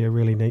it would be a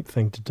really neat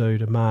thing to do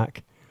to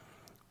mark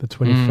the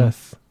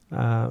 25th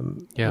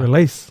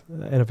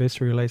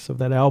anniversary release of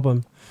that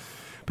album.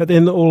 But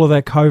then all of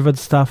that COVID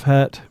stuff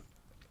hit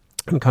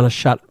and kind of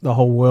shut the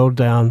whole world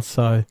down,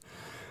 so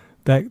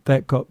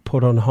that got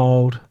put on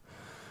hold.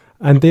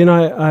 And then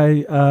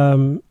I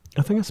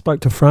think I spoke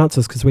to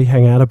Francis because we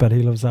hang out a bit.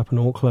 He lives up in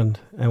Auckland,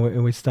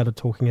 and we started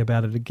talking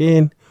about it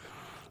again.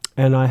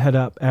 And I hit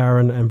up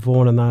Aaron and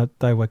Vaughan, and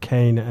they were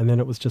keen. And then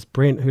it was just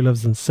Brent, who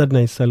lives in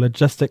Sydney. So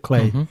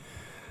logistically,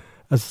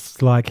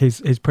 it's like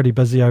he's pretty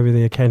busy over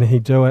there. Can he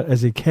do it?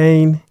 Is he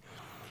keen?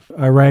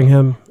 I rang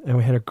him, and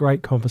we had a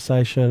great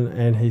conversation.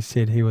 And he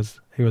said he was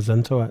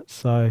into it.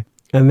 So,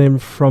 and then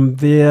from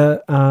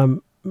there, a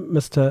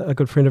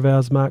good friend of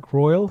ours, Mark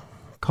Royal,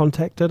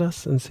 contacted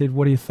us and said,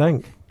 "What do you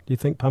think? Do you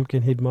think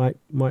Pumpkinhead might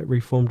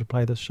reform to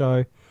play the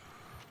show?"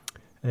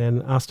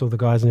 And asked all the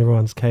guys, and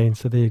everyone's keen.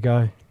 So there you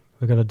go.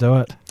 We're going to do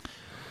it.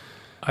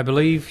 I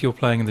believe you're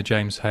playing in the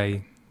James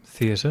Hay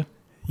Theatre.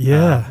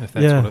 Yeah, if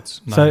that's what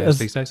it's known as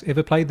these days.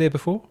 Ever played there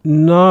before?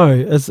 No.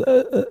 Is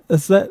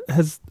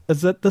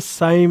that the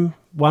same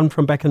one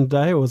from back in the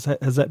day, or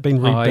has that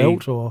been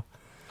rebuilt?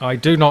 I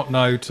do not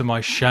know, to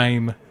my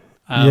shame.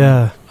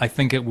 I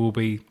think it will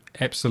be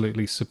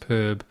absolutely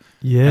superb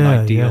and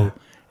ideal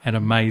and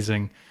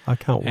amazing. I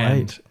can't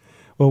wait.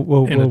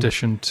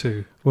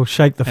 We'll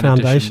shake the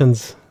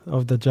foundations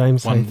of the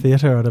James Hay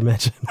Theatre, I'd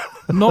imagine.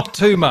 Not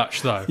too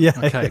much, though.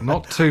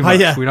 Not too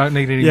much. We don't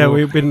need any more. Yeah,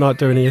 we better not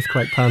do any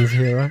earthquake puns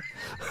here,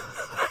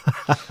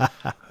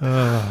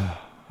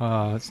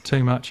 right? It's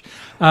too much.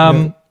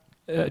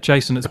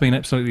 Jason, it's been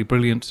absolutely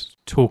brilliant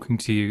talking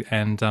to you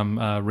and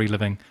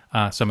reliving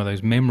some of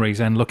those memories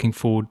and looking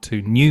forward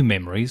to new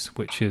memories,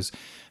 which is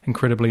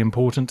incredibly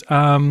important.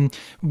 One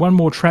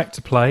more track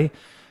to play.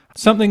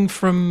 Something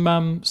from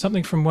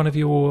one of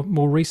your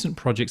more recent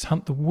projects,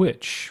 Hunt the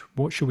Witch.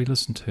 What should we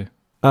listen to?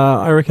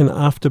 I reckon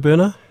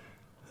Afterburner.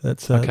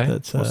 That's a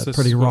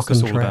pretty rockin'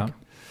 track. About?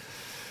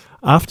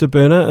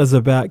 Afterburner is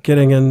about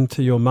getting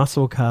into your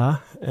muscle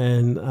car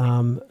and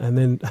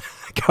then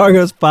going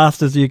as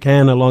fast as you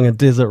can along a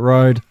desert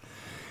road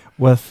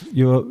with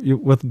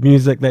with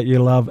music that you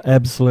love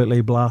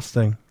absolutely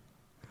blasting.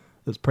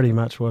 That's pretty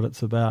much what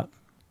it's about.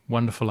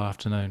 Wonderful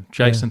afternoon.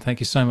 Jason, thank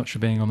you so much for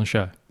being on the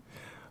show.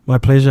 My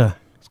pleasure.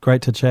 It's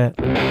great to chat.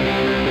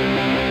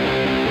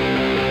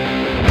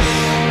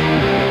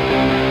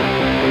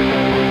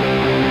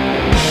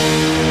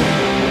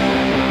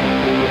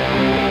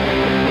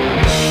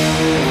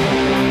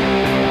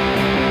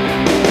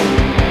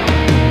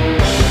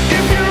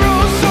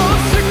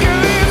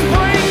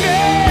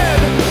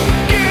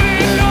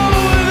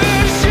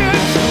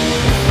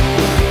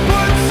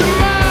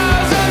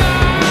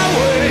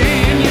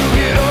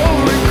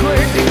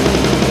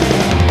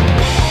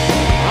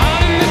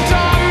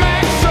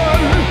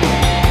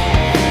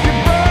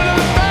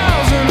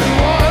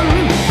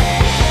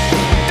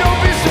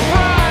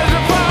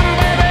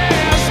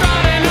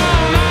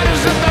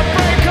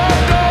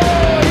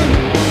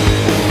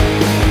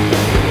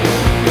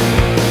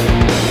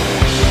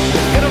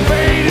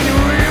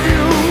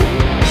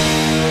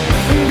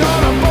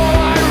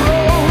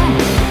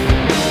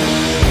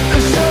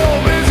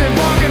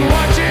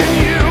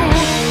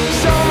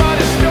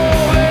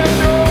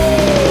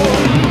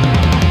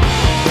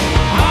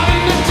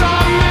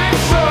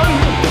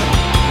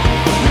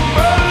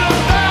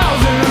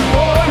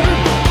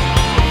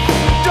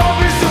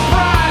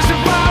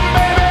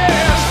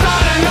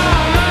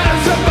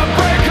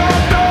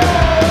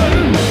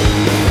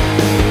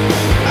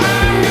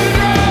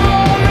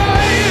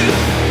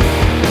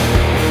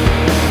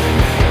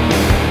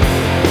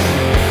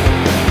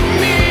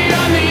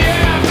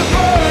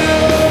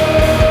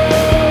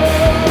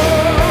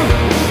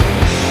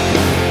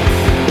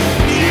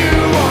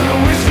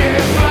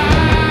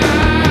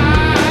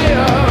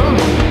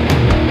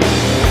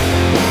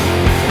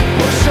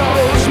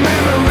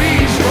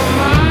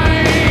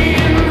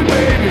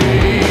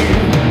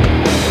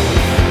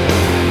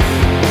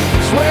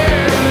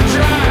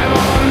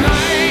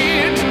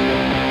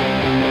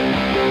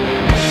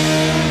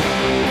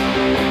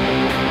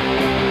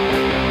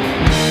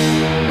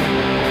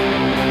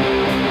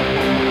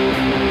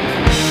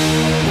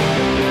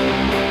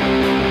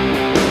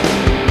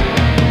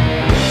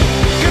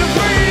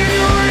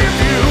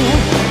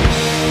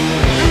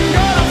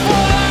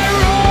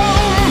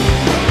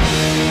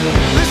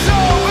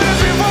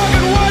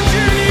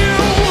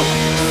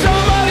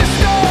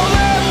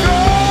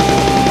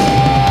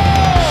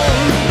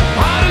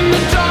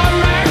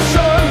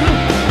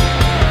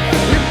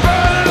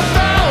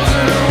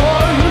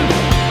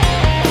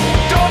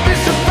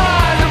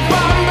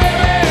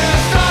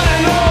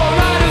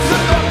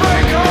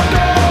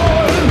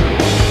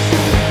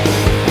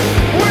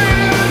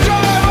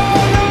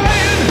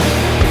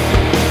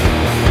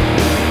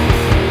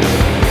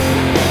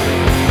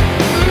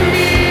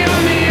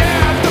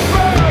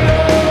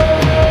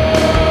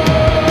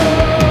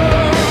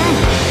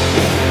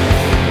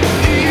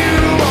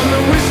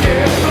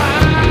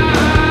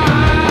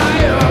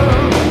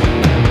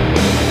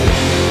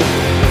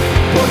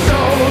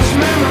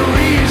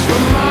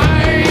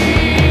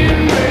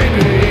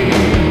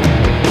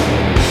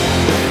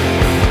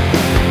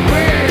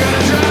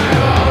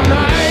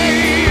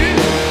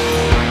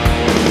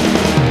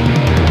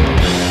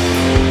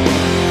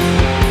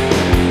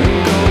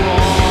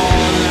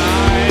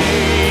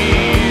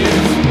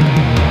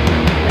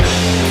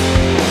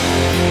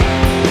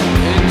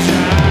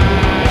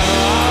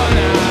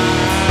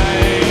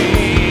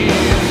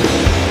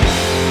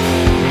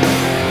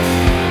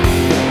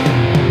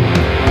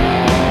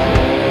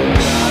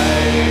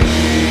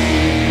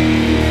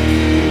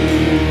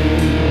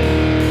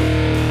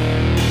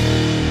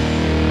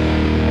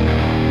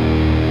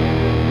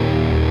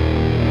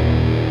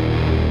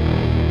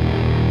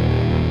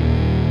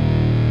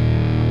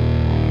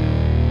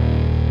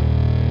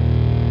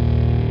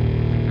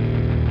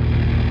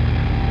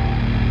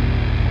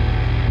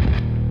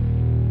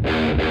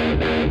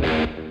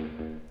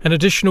 An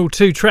additional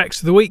 2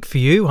 tracks of the week for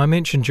you. I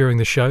mentioned during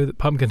the show that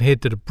Pumpkinhead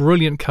did a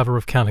brilliant cover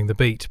of Counting the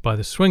Beat by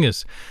the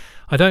Swingers.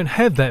 I don't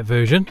have that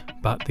version,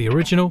 but the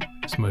original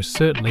is most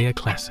certainly a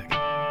classic.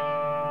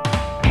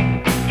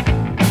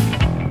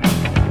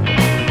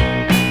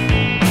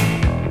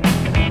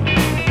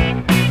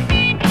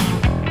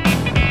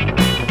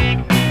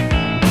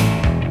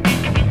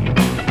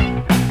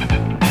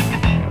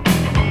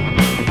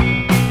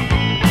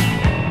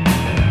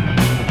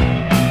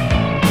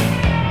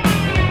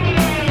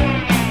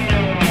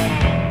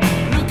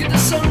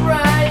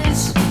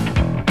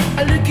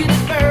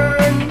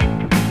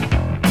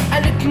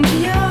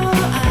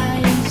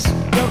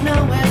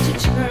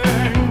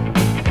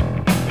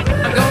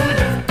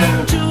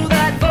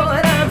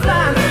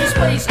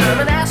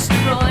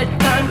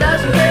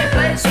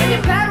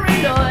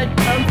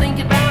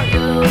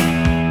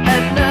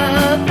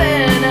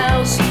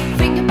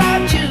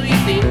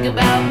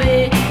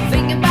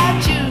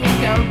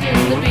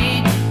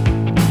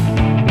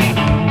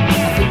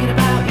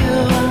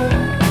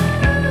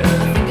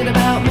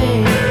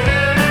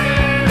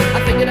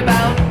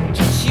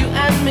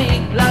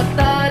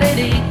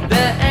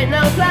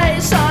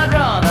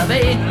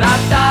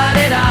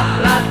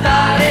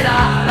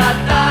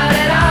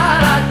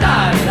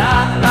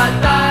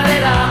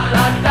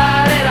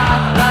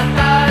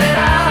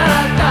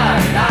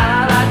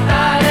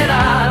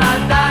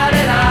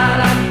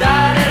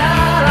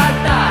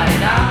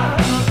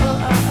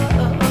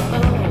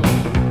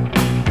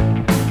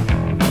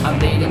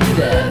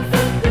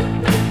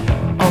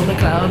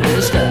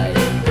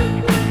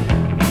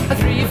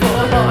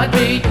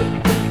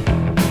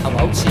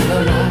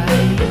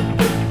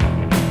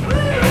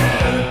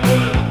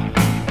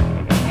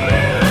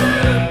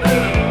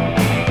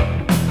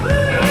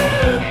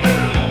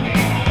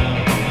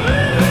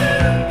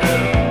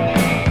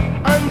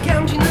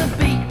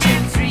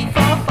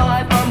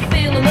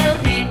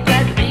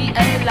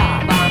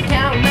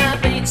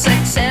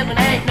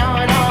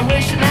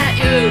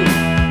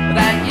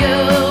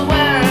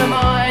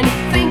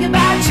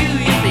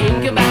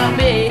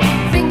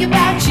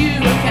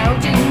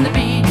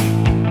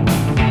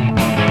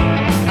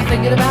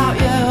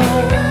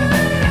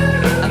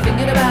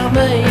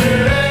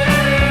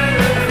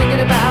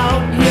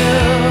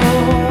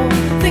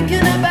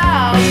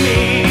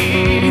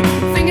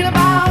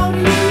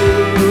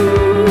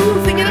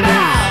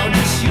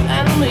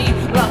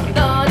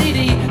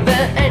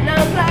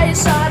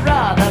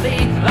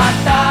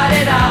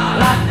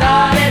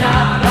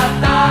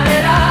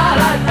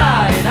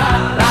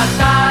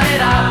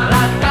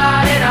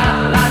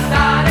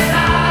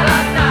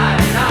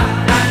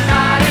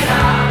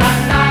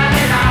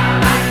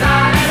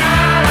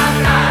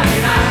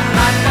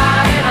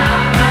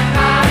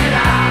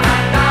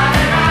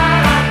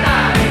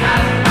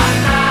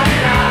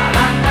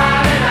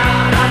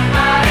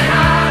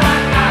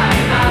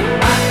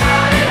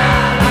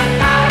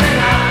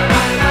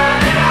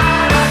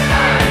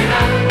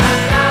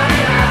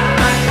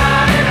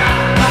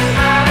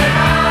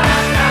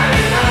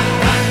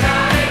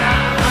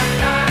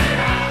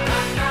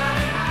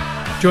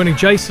 Joining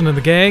Jason and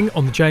the gang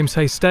on the James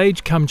Hay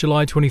stage come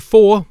July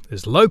 24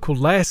 is local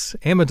lass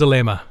Emma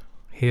Dilemma.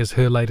 Here's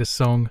her latest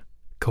song,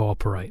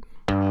 Cooperate.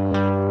 The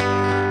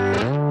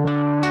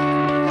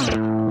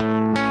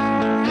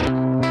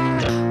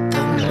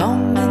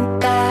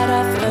moment that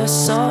I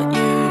first saw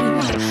you,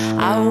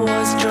 I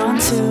was drawn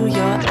to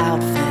your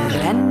outfit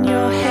and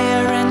your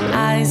hair and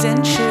eyes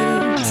and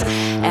shoes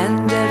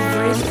and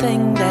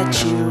everything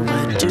that you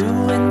were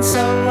doing,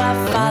 so I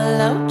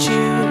followed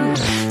you.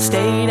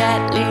 Stayed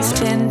at least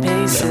 10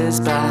 paces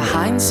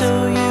behind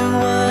so you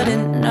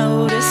wouldn't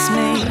notice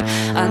me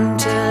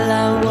until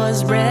I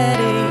was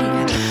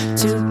ready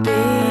to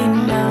be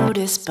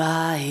noticed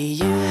by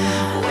you.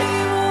 We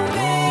will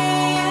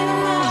be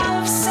in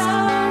love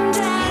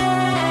someday.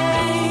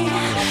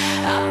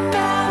 A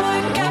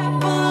power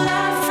couple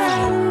of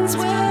friends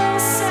will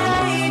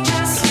say,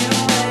 just you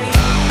wait.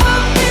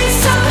 I'll be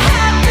so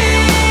happy,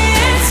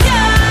 it's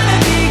gonna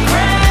be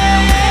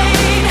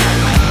great.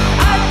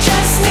 I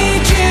just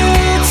need you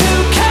to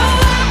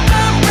cooperate.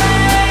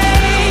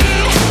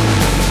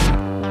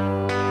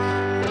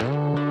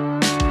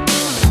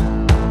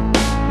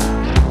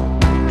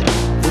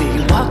 We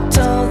walked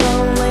all the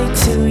way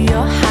to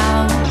your house.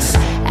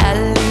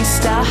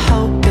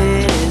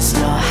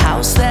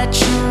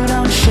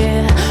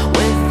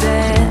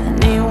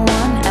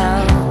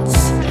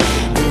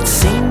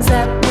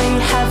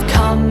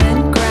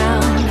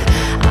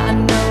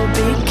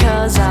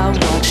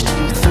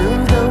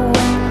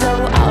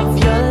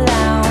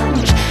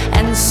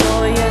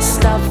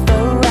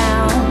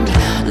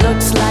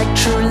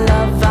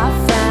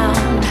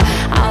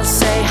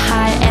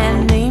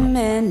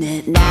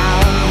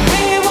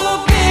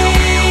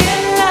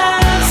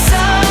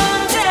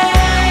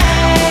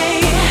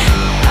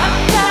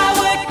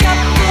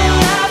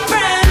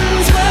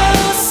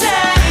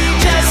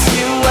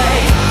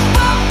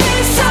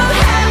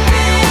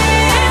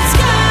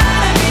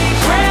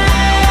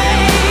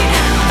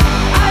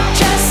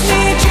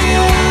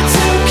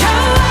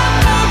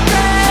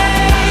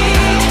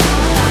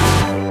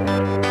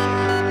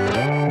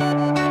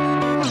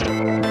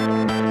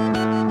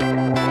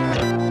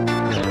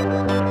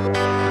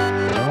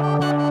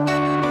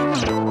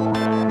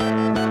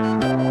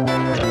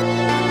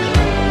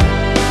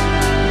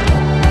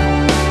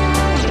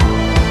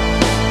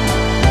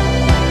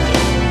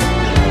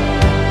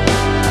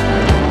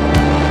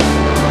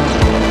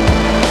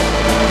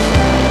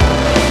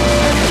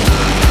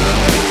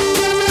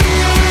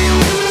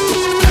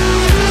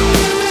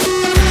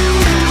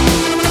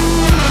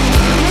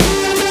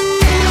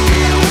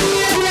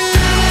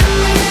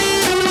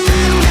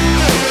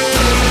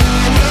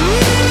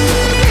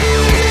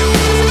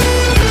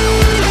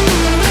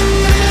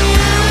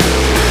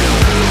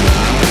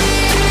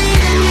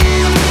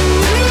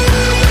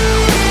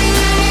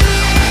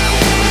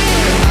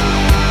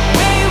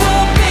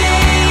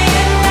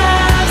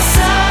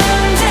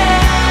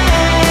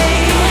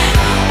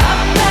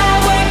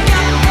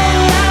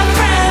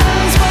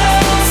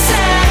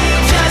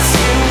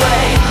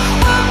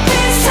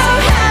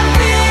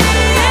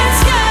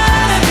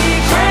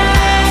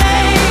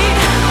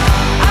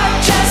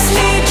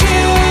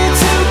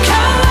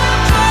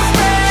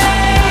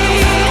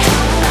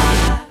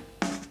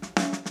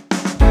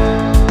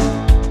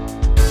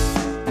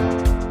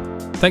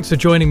 Thanks for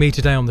joining me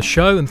today on the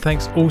show, and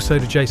thanks also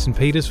to Jason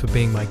Peters for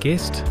being my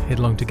guest. Head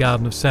along to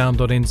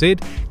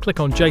gardenofsound.nz,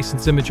 click on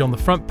Jason's image on the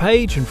front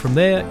page, and from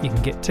there you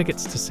can get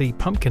tickets to see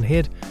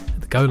Pumpkinhead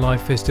at the Go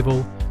Live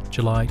Festival,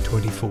 July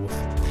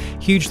 24th.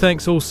 Huge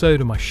thanks also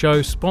to my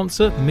show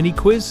sponsor,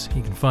 MiniQuiz.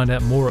 You can find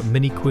out more at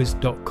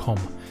miniquiz.com.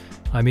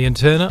 I'm Ian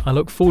Turner. I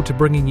look forward to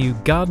bringing you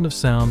Garden of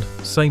Sound,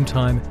 same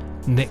time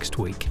next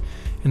week.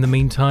 In the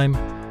meantime,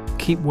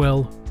 keep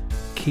well,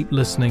 keep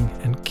listening,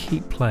 and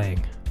keep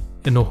playing.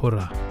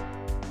 Inohora.